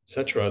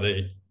 etc.,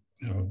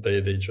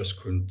 they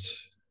just couldn't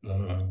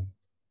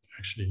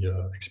actually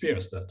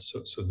experience that.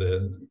 So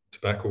the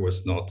tobacco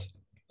was not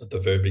at the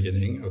very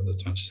beginning of the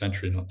 20th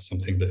century, not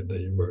something that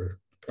they were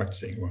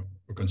practicing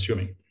or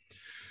consuming.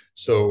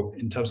 So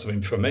in terms of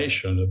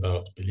information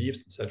about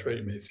beliefs, etc.,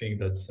 you may think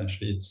that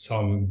essentially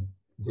some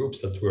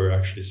groups that were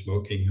actually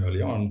smoking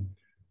early on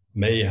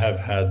may have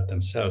had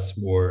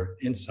themselves more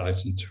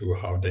insights into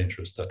how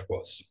dangerous that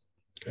was,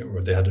 okay?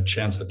 Or they had a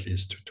chance at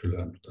least to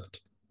learn that.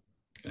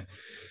 Okay.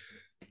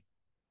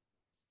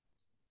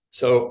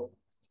 So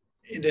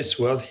in this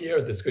world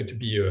here, there's going to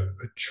be a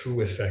true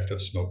effect of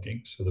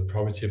smoking. So the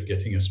probability of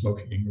getting a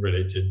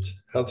smoking-related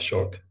health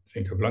shock,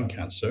 think of lung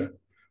cancer,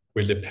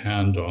 will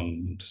depend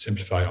on, to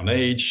simplify, on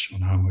age,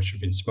 on how much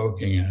you've been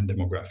smoking, and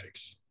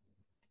demographics.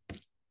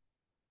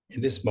 In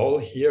this model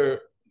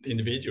here, the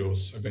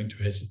individuals are going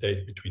to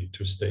hesitate between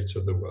two states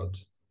of the world.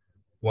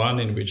 One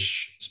in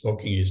which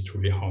smoking is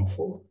truly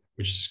harmful,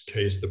 which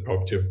case the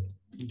probability of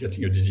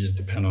getting a disease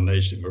depends on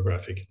age,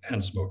 demographic,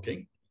 and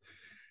smoking.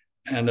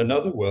 And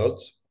another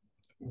world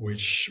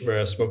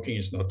where smoking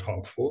is not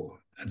harmful.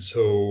 And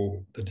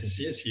so the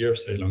disease here,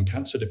 say lung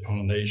cancer, depends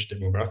on age,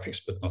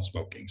 demographics, but not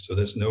smoking. So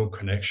there's no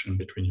connection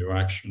between your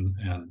action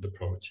and the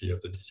probability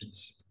of the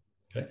disease.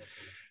 Okay?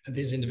 And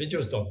these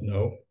individuals don't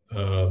know.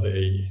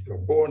 They are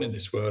born in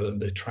this world and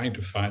they're trying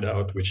to find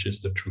out which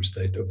is the true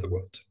state of the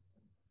world.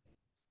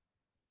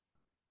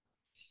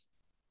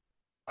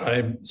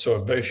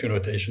 So very few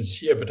notations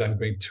here, but I'm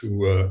going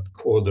to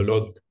call the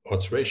log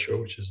odds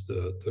ratio, which is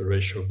the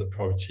ratio of the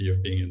probability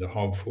of being in the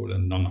harmful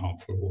and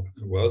non-harmful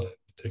world,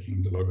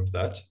 taking the log of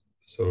that.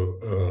 So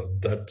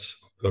that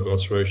log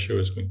odds ratio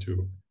is going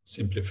to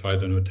simplify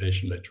the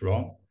notation later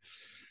on.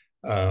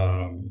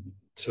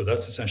 So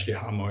that's essentially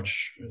how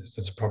much,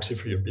 it's a proxy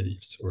for your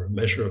beliefs or a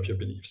measure of your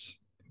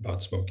beliefs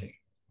about smoking.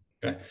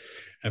 Okay?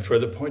 And for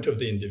the point of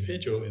the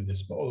individual in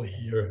this model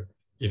here,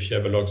 if you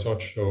have a log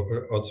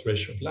odds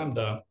ratio of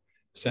lambda,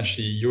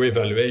 essentially your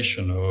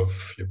evaluation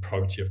of your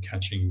probability of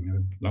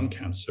catching lung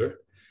cancer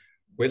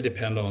will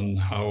depend on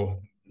how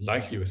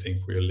likely you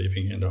think we are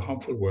living in the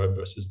harmful world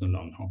versus the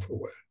non-harmful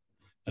world.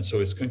 And so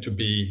it's going to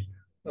be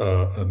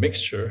a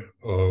mixture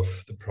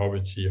of the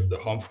probability of the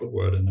harmful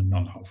world and the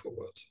non-harmful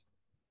world.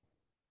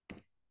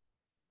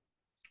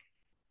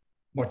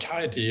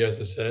 Mortality, as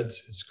I said,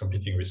 is a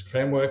competing risk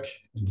framework.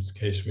 In this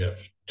case, we have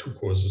two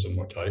causes of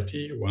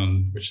mortality,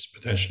 one which is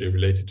potentially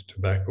related to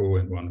tobacco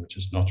and one which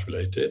is not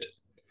related.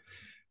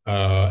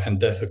 And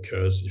death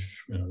occurs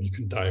if you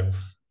can die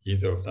of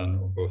either of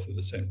them or both at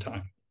the same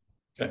time.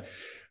 Okay,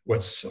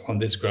 what's on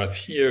this graph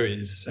here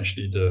is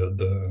essentially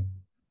the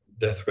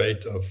death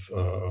rate of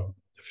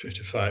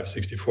 55,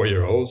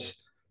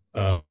 64-year-olds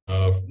of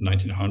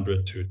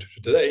 1900 to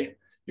today.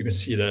 You can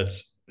see that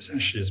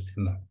essentially has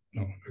been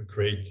a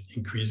great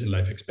increase in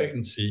life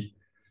expectancy.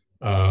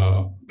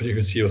 But you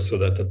can see also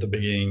that at the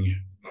beginning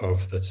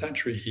of the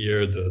century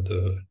here,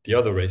 the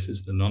other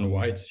races, the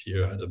non-whites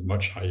here, had a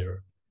much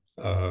higher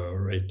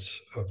rate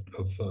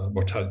of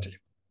mortality.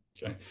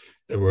 Okay,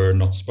 they were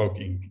not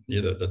smoking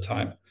either at the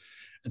time.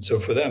 And so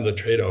for them, the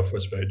trade-off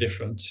was very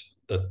different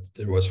that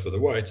it was for the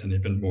whites and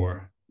even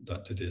more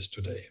that it is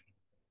today.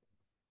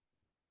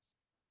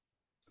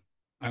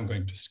 I'm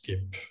going to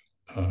skip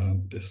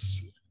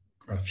this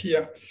graph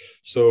here.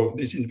 So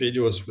these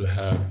individuals will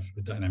have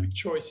a dynamic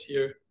choice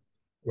here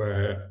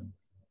where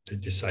they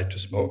decide to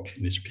smoke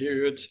in each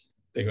period.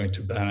 They're going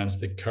to balance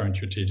the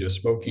current utility of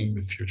smoking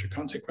with future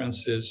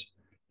consequences.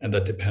 and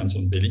that depends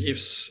on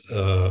beliefs,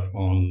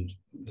 on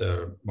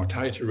their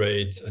mortality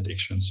rate,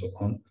 addiction, so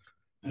on.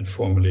 And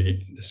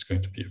formally, this is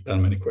going to be a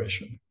Bellman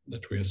equation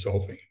that we are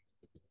solving.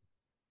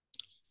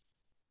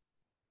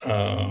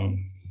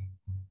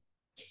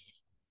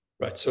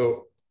 Right,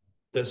 so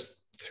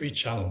there's three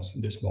channels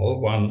in this model.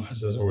 One,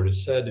 as I already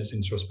said, is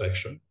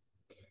introspection.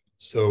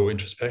 So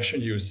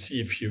introspection, you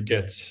see if you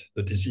get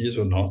the disease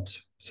or not,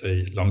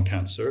 say lung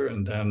cancer,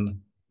 and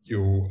then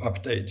you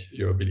update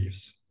your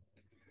beliefs.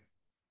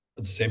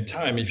 At the same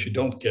time, if you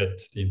don't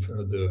get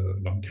the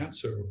lung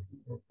cancer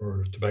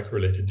or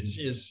tobacco-related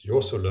disease, you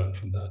also learn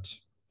from that.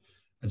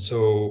 And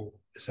so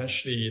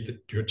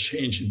essentially, your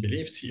change in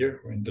beliefs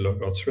here, or in the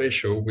log odds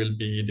ratio, will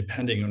be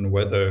depending on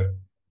whether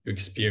you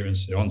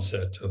experience the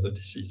onset of the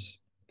disease.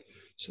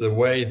 So the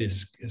way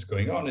this is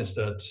going on is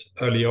that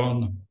early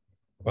on,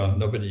 well,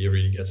 nobody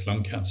really gets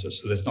lung cancer,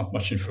 so there's not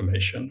much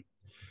information.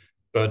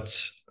 But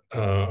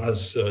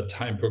as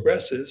time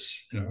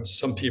progresses,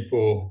 some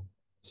people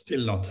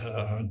still not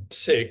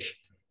sick,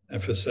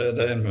 and for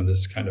them, when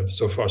this kind of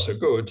so far so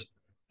good,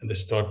 and they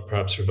start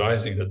perhaps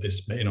realizing that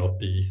this may not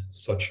be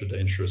such a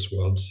dangerous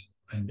world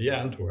in the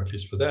end, or at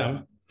least for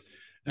them.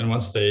 And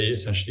once they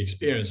essentially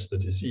experience the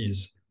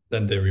disease,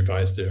 then they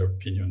revise their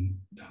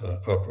opinion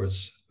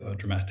upwards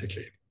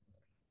dramatically.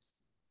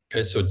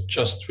 Okay, so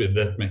just with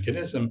that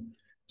mechanism,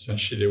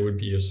 essentially there would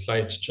be a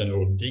slight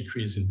general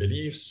decrease in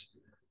beliefs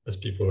as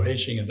people are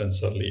aging, and then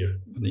suddenly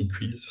an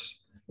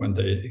increase when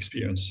they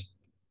experience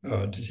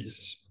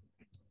diseases.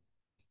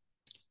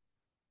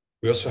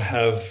 We also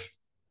have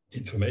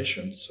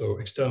information, so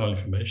external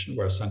information,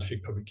 where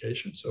scientific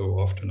publication.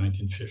 So after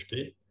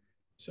 1950,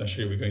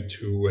 essentially we're going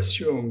to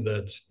assume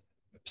that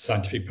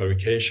scientific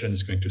publication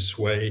is going to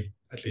sway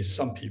at least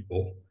some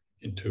people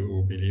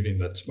into believing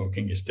that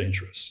smoking is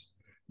dangerous.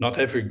 Not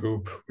every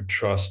group would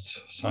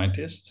trust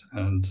scientists,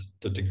 and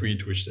the degree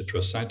to which they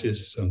trust scientists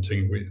is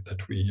something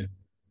that we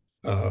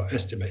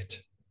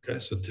estimate. Okay,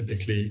 so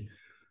typically,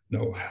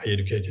 high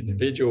educated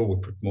individual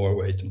would put more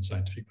weight on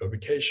scientific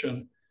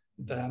publication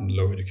than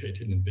low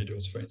educated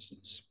individuals, for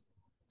instance.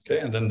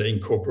 Okay, and then they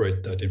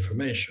incorporate that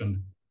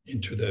information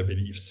into their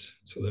beliefs.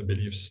 So their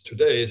beliefs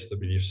today is the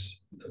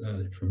beliefs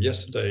from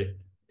yesterday,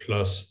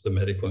 plus the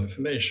medical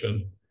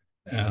information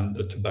and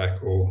the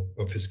tobacco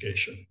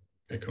obfuscation.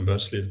 Okay,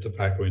 conversely, the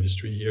tobacco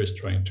industry here is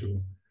trying to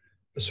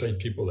persuade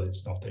people that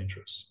it's not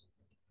dangerous.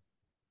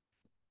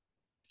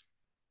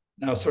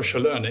 Now,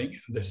 social learning,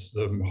 this is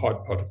the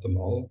hard part of the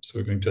model. So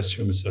we're going to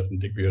assume a certain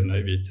degree of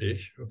naivety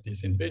of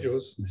these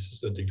individuals. This is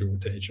the degree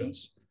root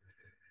agents.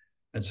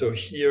 And so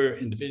here,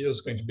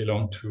 individuals are going to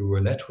belong to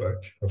a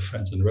network of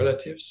friends and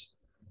relatives,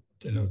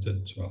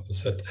 denoted the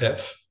set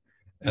F,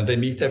 and they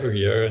meet every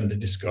year and they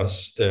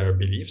discuss their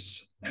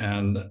beliefs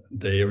and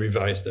they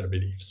revise their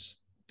beliefs.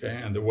 Okay,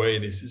 and the way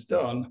this is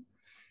done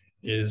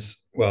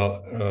is,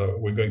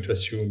 we're going to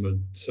assume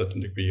a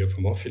certain degree of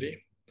homophily,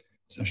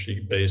 essentially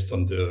based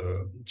on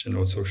the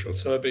general social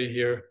survey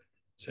here.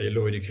 Say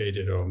low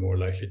educated are more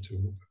likely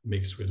to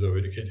mix with low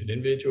educated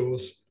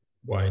individuals,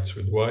 whites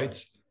with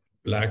whites.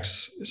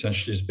 Blacks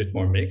essentially is a bit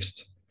more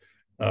mixed.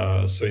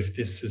 So if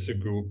this is a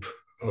group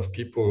of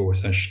people who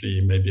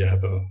essentially maybe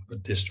have a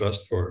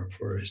distrust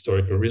for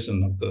historical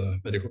reason of the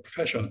medical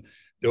profession,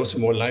 they're also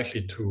more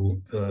likely to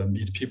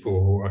meet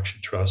people who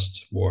actually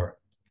trust more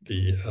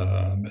the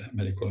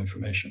medical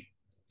information.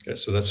 Okay,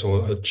 so that's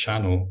all a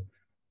channel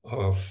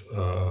of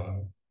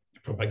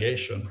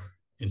propagation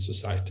in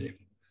society.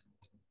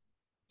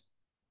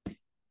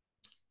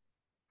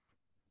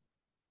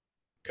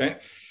 Okay,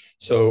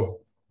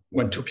 so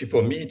when two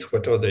people meet,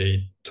 what are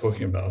they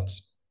talking about?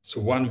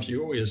 So one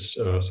view is,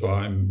 so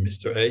I'm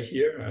Mr. A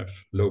here, I have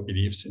low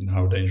beliefs in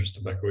how dangerous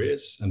tobacco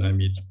is, and I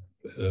meet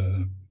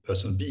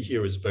person B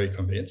here who is very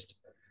convinced.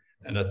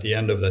 And at the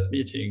end of that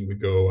meeting, we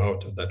go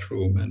out of that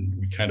room and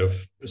we kind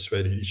of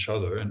persuaded each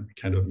other and we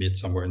kind of meet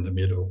somewhere in the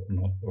middle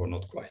or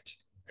not quite.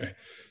 Okay,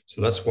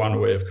 so that's one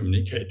way of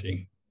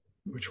communicating,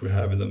 which we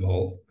have in the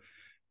model.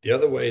 The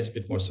other way is a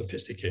bit more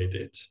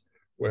sophisticated,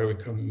 where we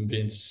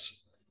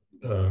convince,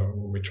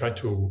 we try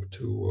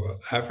to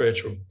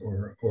average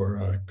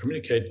or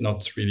communicate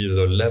not really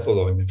the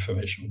level of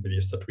informational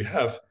beliefs that we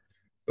have,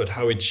 but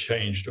how it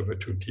changed over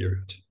 2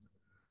 periods.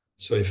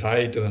 So if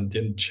I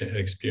didn't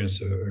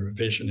experience a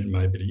revision in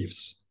my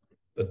beliefs,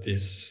 but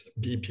this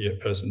B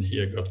person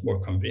here got more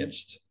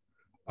convinced,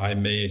 I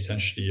may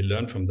essentially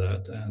learn from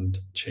that and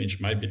change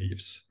my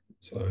beliefs.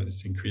 So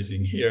it's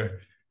increasing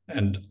here,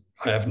 and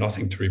I have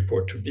nothing to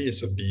report to B,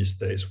 so B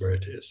stays where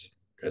it is.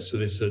 Okay, so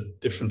this is a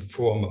different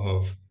form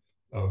of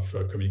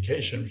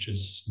communication, which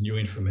is new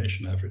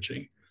information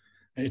averaging.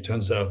 And it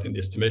turns out in the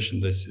estimation,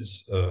 this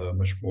is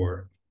much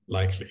more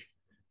likely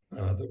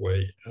the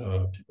way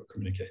people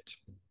communicate.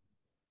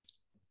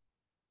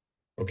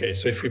 Okay,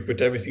 so if we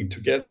put everything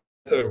together,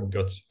 we've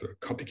got a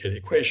complicated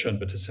equation,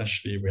 but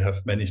essentially we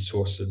have many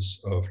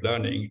sources of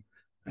learning,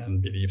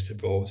 and beliefs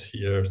evolves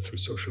here through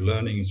social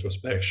learning,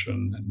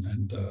 introspection,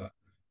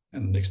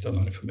 and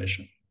external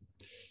information.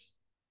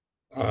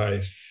 I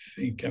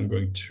think I'm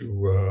going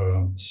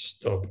to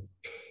stop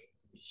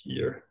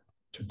here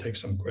to take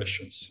some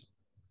questions.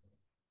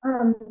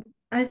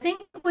 I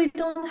think we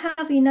don't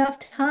have enough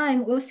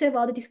time. We'll save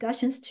all the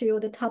discussions to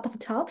the top of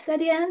tops at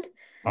the end.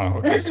 Oh,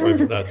 okay, sorry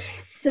for that.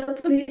 So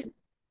please,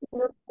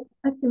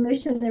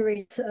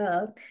 missionaries,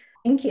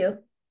 thank you.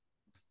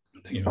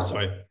 Thank you,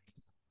 sorry.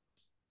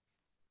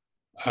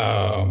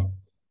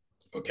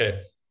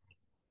 Okay.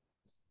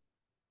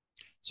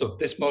 So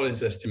this model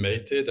is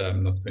estimated.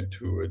 I'm not going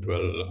to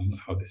dwell on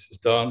how this is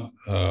done.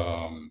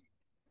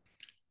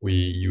 We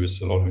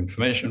use a lot of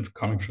information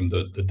coming from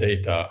the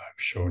data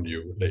I've shown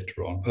you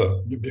later on,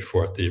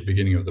 before at the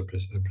beginning of the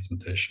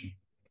presentation.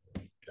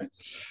 Okay.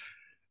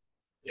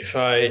 If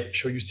I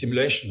show you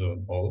simulation of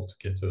the model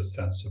to get a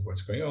sense of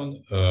what's going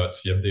on, so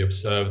you have the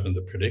observed and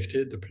the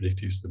predicted. The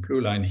predicted is the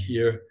blue line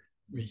here.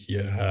 We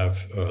here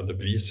have the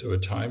beliefs over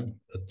time.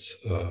 That's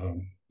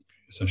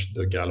essentially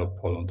the Gallup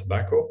poll on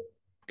tobacco.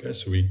 Okay,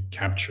 so we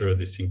capture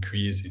this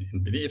increase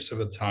in beliefs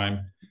over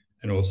time,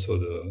 and also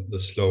the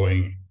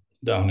slowing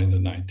down in the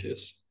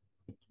 90s.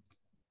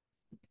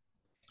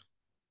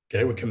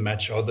 Okay, we can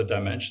match other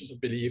dimensions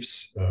of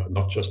beliefs,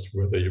 not just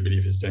whether your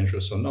belief is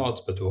dangerous or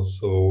not, but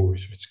also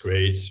if it's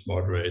grades,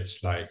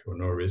 moderates, like or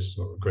no risk,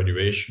 or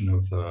graduation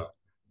of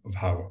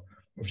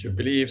your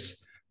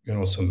beliefs. We can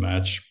also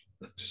match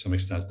to some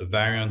extent the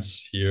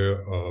variance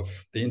here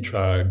of the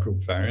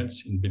intra-group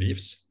variance in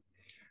beliefs,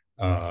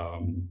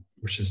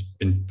 which has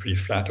been pretty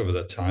flat over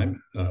that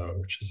time,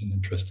 which is an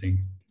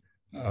interesting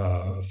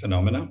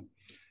phenomenon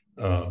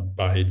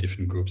by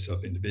different groups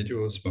of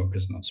individuals,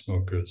 smokers,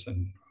 non-smokers,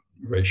 and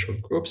racial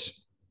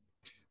groups.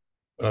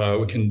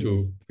 We can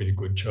do a really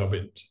good job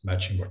at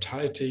matching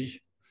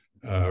mortality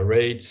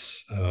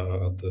rates,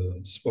 the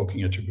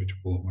smoking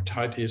attributable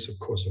mortality, so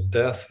cause of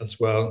death as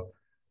well,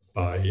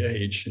 by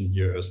age and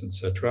years,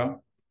 etc.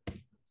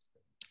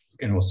 We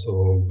can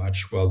also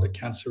match well the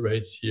cancer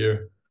rates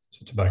here,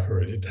 so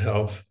tobacco-related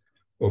health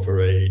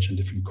over age and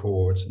different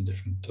cohorts and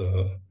different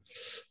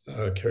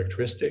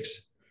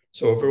characteristics.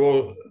 So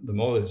overall, the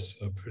model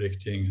is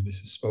predicting, this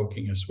is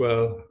smoking as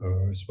well,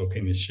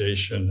 smoking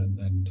initiation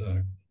and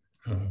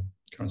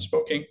current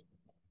smoking.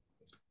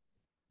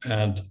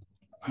 And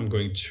I'm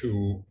going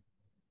to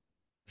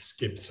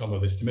skip some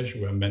of the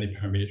estimation. We have many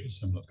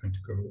parameters. I'm not going to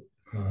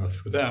go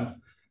through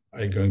them.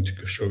 I'm going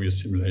to show you a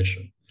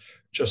simulation.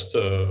 Just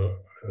a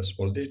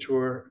small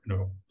detour. You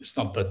know, it's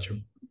not that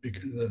you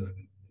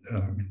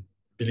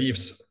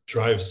beliefs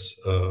drives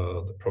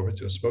the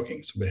probability of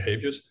smoking, so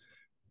behaviors,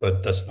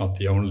 but that's not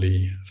the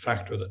only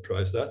factor that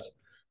drives that.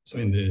 So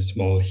in the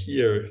small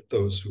here,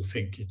 those who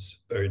think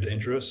it's very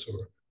dangerous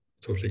or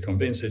totally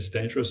convinced it's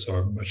dangerous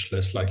are much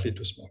less likely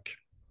to smoke.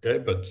 Okay,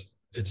 but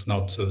it's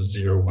not a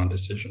 0-1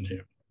 decision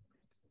here.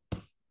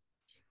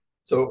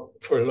 So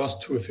for the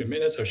last 2 or 3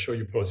 minutes, I'll show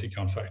you policy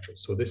count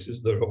factors. So this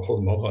is the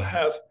whole model I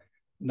have.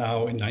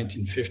 Now in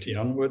 1950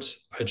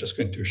 onwards, I'm just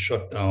going to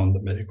shut down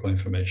the medical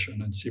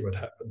information and see what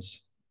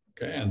happens.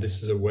 Okay, and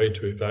this is a way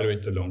to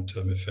evaluate the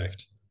long-term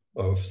effect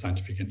of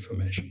scientific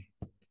information.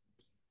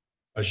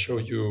 I show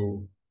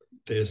you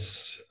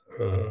this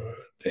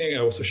thing. I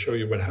also show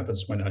you what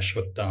happens when I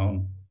shut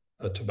down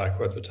a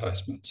tobacco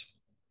advertisement.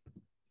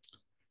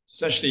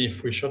 Essentially,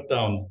 if we shut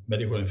down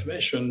medical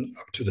information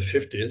up to the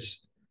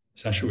 50s,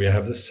 essentially we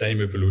have the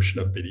same evolution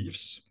of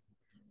beliefs.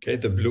 Okay,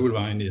 the blue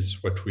line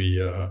is what we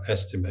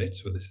estimate.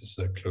 So this is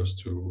close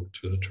to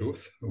the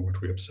truth, or what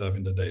we observe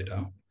in the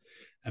data.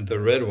 And the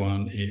red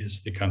one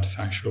is the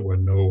counterfactual where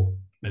no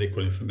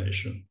medical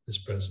information is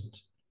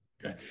present.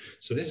 Okay,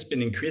 so this has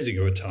been increasing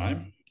over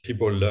time.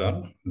 People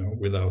learn, you know,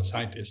 without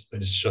scientists,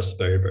 but it's just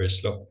very, very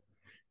slow.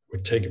 It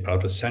would take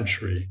about a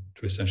century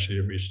to essentially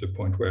reach the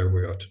point where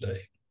we are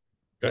today.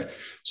 Okay,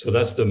 so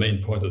that's the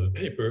main point of the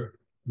paper.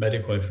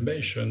 Medical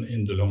information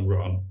in the long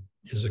run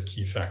is a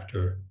key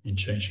factor in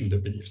changing the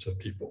beliefs of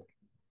people.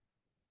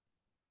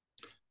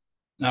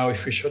 Now,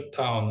 if we shut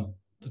down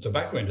the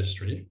tobacco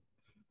industry,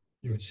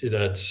 you would see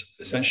that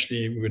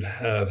essentially we would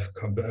have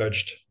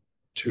converged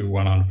to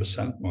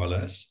 100% more or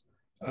less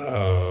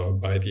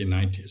by the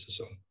 90s or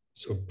so.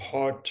 So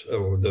part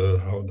of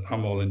how our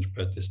model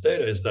interprets this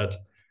data is that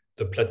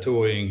the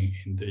plateauing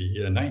in the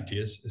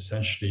 90s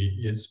essentially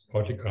is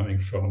partly coming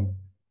from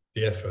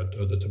the effort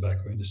of the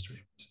tobacco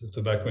industry. So the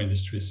tobacco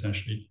industry is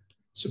essentially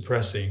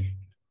suppressing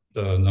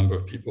the number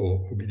of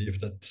people who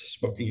believe that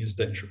smoking is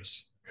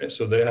dangerous. Okay,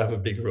 so they have a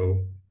big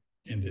role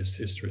in this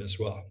history as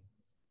well.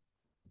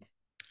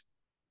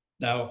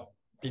 Now,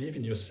 believe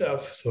in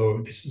yourself.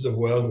 So this is a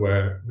world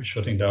where we're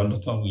shutting down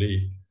not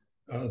only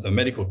the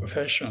medical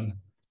profession,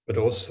 but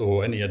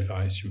also any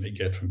advice you may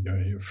get from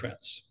your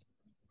friends.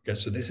 Okay,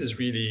 so this is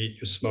really,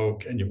 you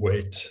smoke and you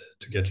wait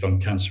to get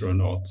lung cancer or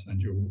not,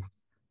 and you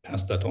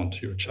pass that on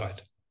to your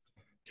child.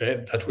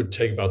 Okay, that would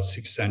take about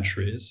 6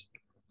 centuries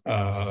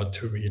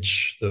to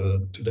reach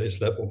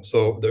today's level.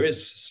 So there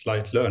is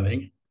slight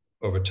learning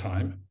over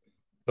time,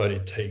 but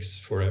it takes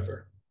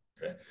forever.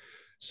 Okay,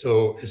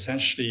 so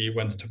essentially,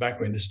 when the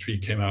tobacco industry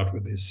came out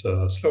with this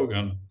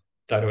slogan,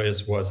 that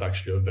was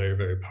actually a very,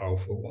 very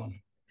powerful one.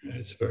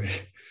 It's very,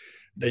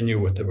 they knew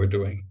what they were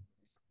doing.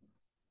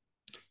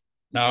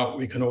 Now,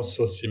 we can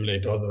also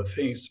simulate other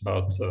things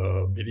about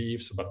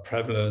beliefs, about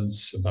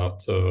prevalence,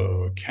 about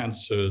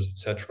cancers,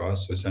 etc.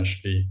 So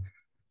essentially,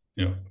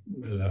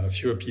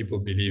 fewer people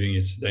believing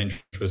it's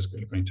dangerous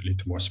going to lead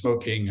to more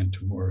smoking and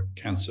to more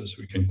cancers.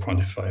 We can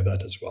quantify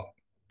that as well.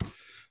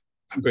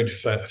 I'm going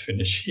to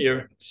finish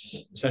here.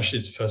 Essentially,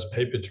 it's the first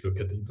paper to look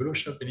at the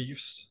evolution of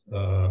beliefs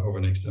over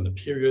an extended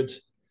period,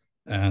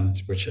 and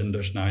we're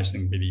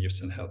genderizing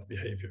beliefs and health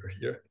behavior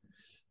here.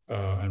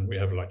 And we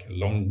have like a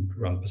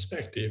long-run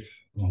perspective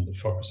on the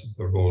focus of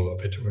the role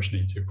of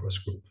heterogeneity across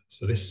group.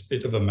 So this is a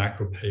bit of a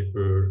macro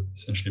paper,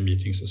 essentially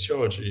meeting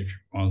sociology, if you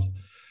want,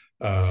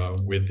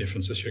 with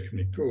different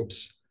socioeconomic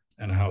groups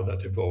and how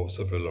that evolves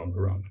over a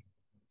longer run.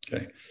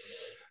 Okay.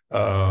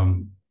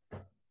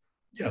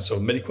 Yeah, so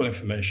medical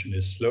information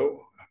is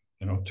slow,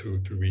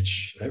 to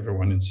reach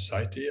everyone in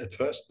society at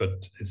first,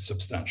 but it's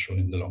substantial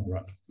in the long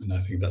run. And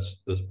I think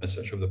that's the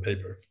message of the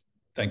paper.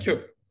 Thank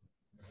you.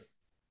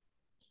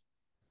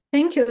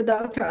 Thank you,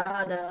 Dr.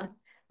 Adda.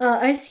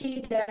 I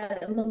see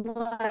that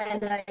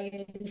Adda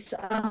is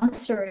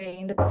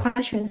answering the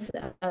questions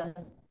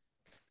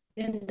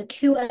in the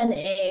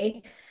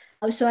Q&A.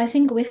 So I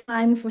think we have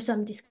time for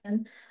some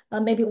discussion,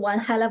 maybe one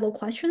high-level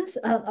questions.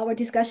 Our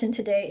discussion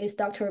today is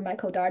Dr.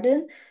 Michael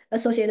Darden,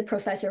 Associate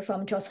Professor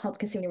from Johns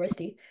Hopkins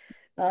University.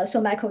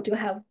 So Michael, do you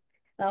have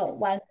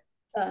one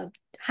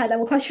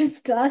high-level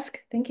questions to ask?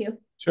 Thank you.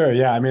 Sure.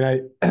 Yeah. I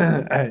mean,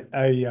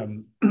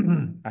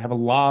 I have a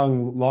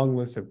long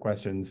list of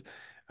questions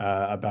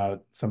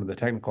about some of the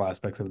technical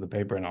aspects of the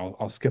paper, and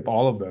I'll skip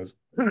all of those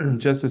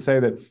just to say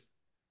that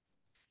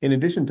in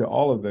addition to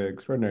all of the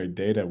extraordinary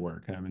data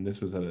work, I mean,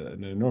 this was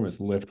an enormous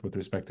lift with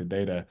respect to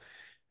data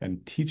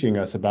and teaching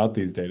us about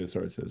these data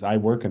sources. I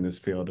work in this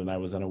field, and I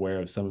was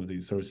unaware of some of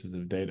these sources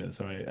of data,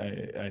 so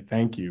I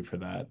thank you for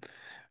that.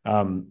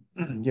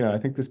 I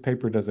think this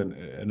paper does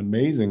an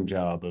amazing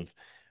job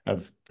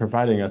of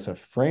providing us a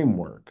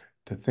framework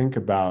to think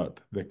about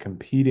the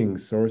competing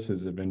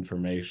sources of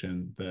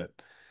information that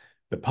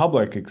the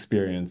public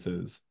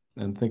experiences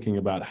and thinking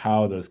about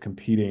how those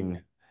competing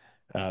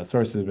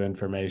sources of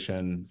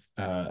information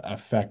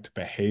affect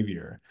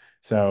behavior.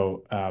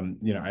 So,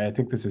 I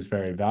think this is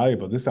very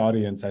valuable. This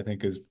audience, I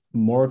think, is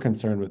more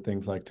concerned with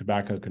things like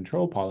tobacco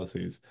control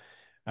policies.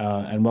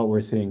 And what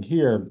we're seeing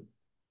here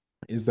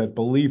is that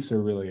beliefs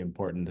are really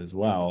important as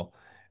well.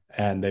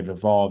 And they've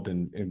evolved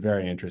in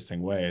very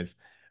interesting ways.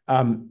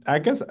 I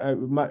guess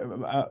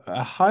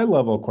a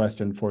high-level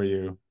question for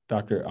you,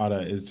 Dr.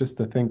 Adda, is just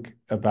to think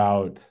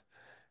about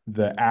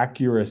the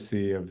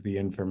accuracy of the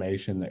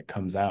information that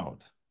comes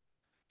out.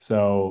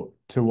 So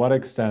to what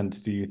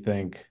extent do you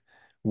think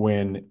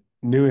when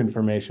new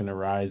information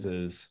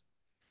arises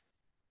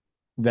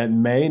that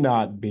may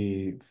not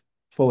be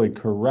fully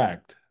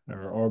correct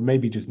or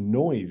maybe just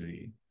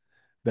noisy,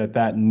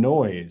 that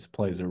noise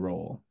plays a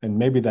role? And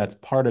maybe that's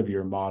part of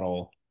your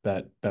model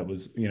that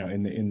was,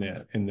 in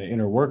the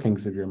inner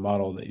workings of your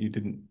model that you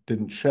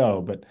didn't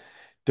show. But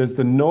does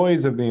the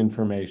noise of the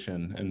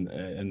information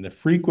and the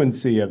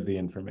frequency of the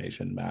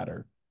information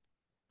matter?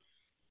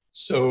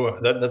 So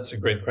that's a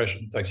great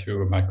question. Thank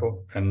you,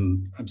 Michael.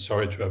 And I'm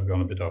sorry to have gone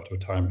a bit out of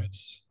time.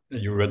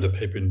 You read the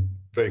paper in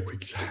very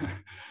quick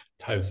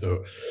time,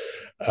 so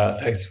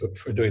thanks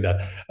for doing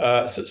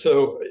that.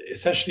 So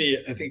essentially,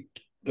 I think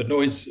the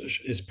noise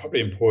is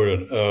probably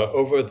important.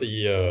 Over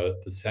the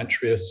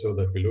century or so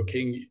that we're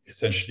looking,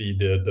 essentially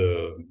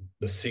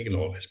the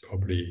signal is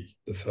probably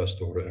the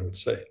first order, I would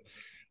say.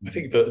 I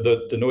think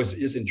the noise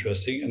is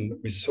interesting, and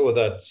we saw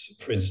that,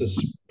 for instance,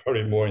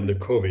 probably more in the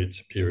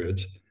COVID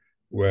period,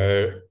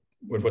 where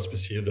what was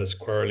perceived as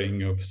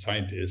quarreling of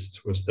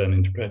scientists was then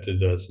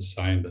interpreted as a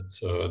sign that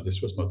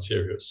this was not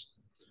serious.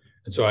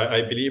 And so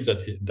I believe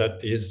that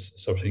is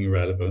something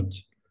relevant.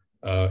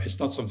 It's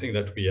not something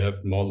that we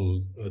have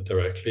modeled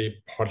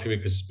directly, partly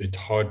because it's a bit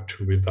hard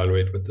to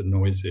evaluate what the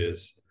noise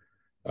is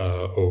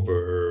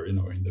over, in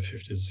the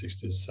 50s,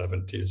 60s,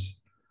 70s.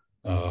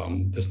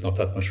 There's not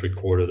that much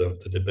recorded of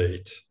the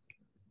debate.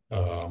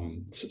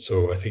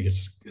 So I think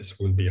it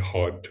will be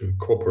hard to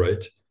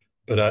incorporate.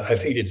 But I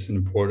think it's an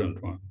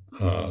important one,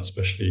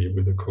 especially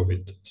with the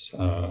COVID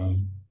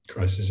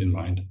crisis in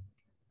mind.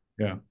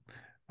 Yeah,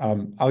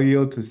 I'll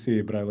yield to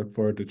C, but I look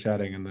forward to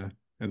chatting in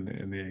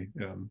the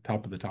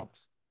top of the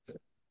tops.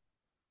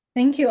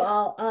 Thank you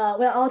all.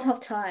 We're out of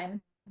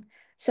time,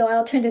 so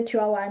I'll turn it to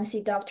our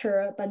MC,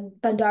 Dr.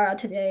 Bandara,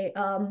 today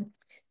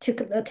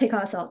to take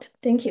us out.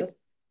 Thank you.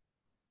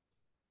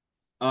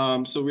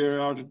 So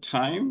we're out of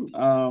time.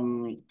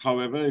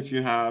 However, if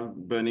you have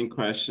burning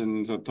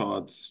questions or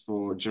thoughts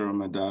for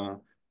Jérôme Adda,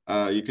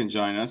 you can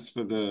join us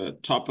for the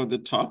Top of the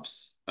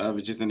Tops,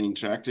 which is an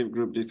interactive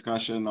group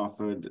discussion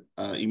offered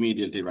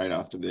immediately right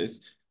after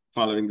this,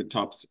 following the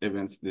TOPS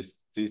events this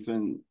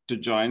season. To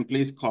join,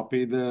 please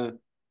copy the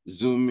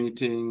Zoom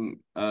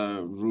meeting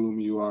room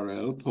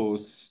URL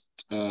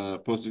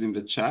posted in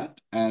the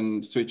chat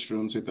and switch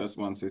rooms with us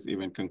once this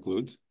event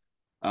concludes.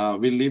 We'll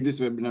leave this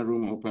webinar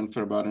room open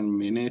for about a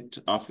minute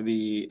after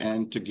the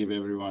end to give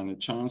everyone a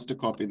chance to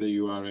copy the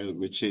URL,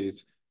 which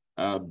is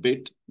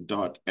bit.ly/TOPS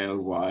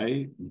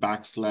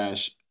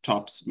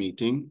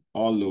meeting,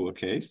 all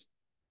lowercase.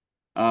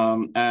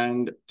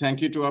 And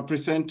thank you to our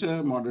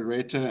presenter,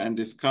 moderator, and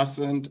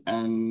discussant.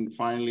 And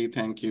finally,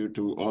 thank you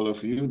to all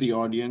of you, the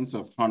audience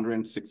of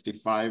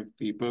 165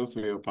 people,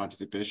 for your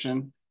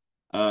participation.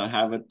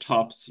 Have a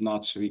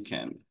top-notch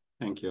weekend.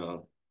 Thank you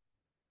all.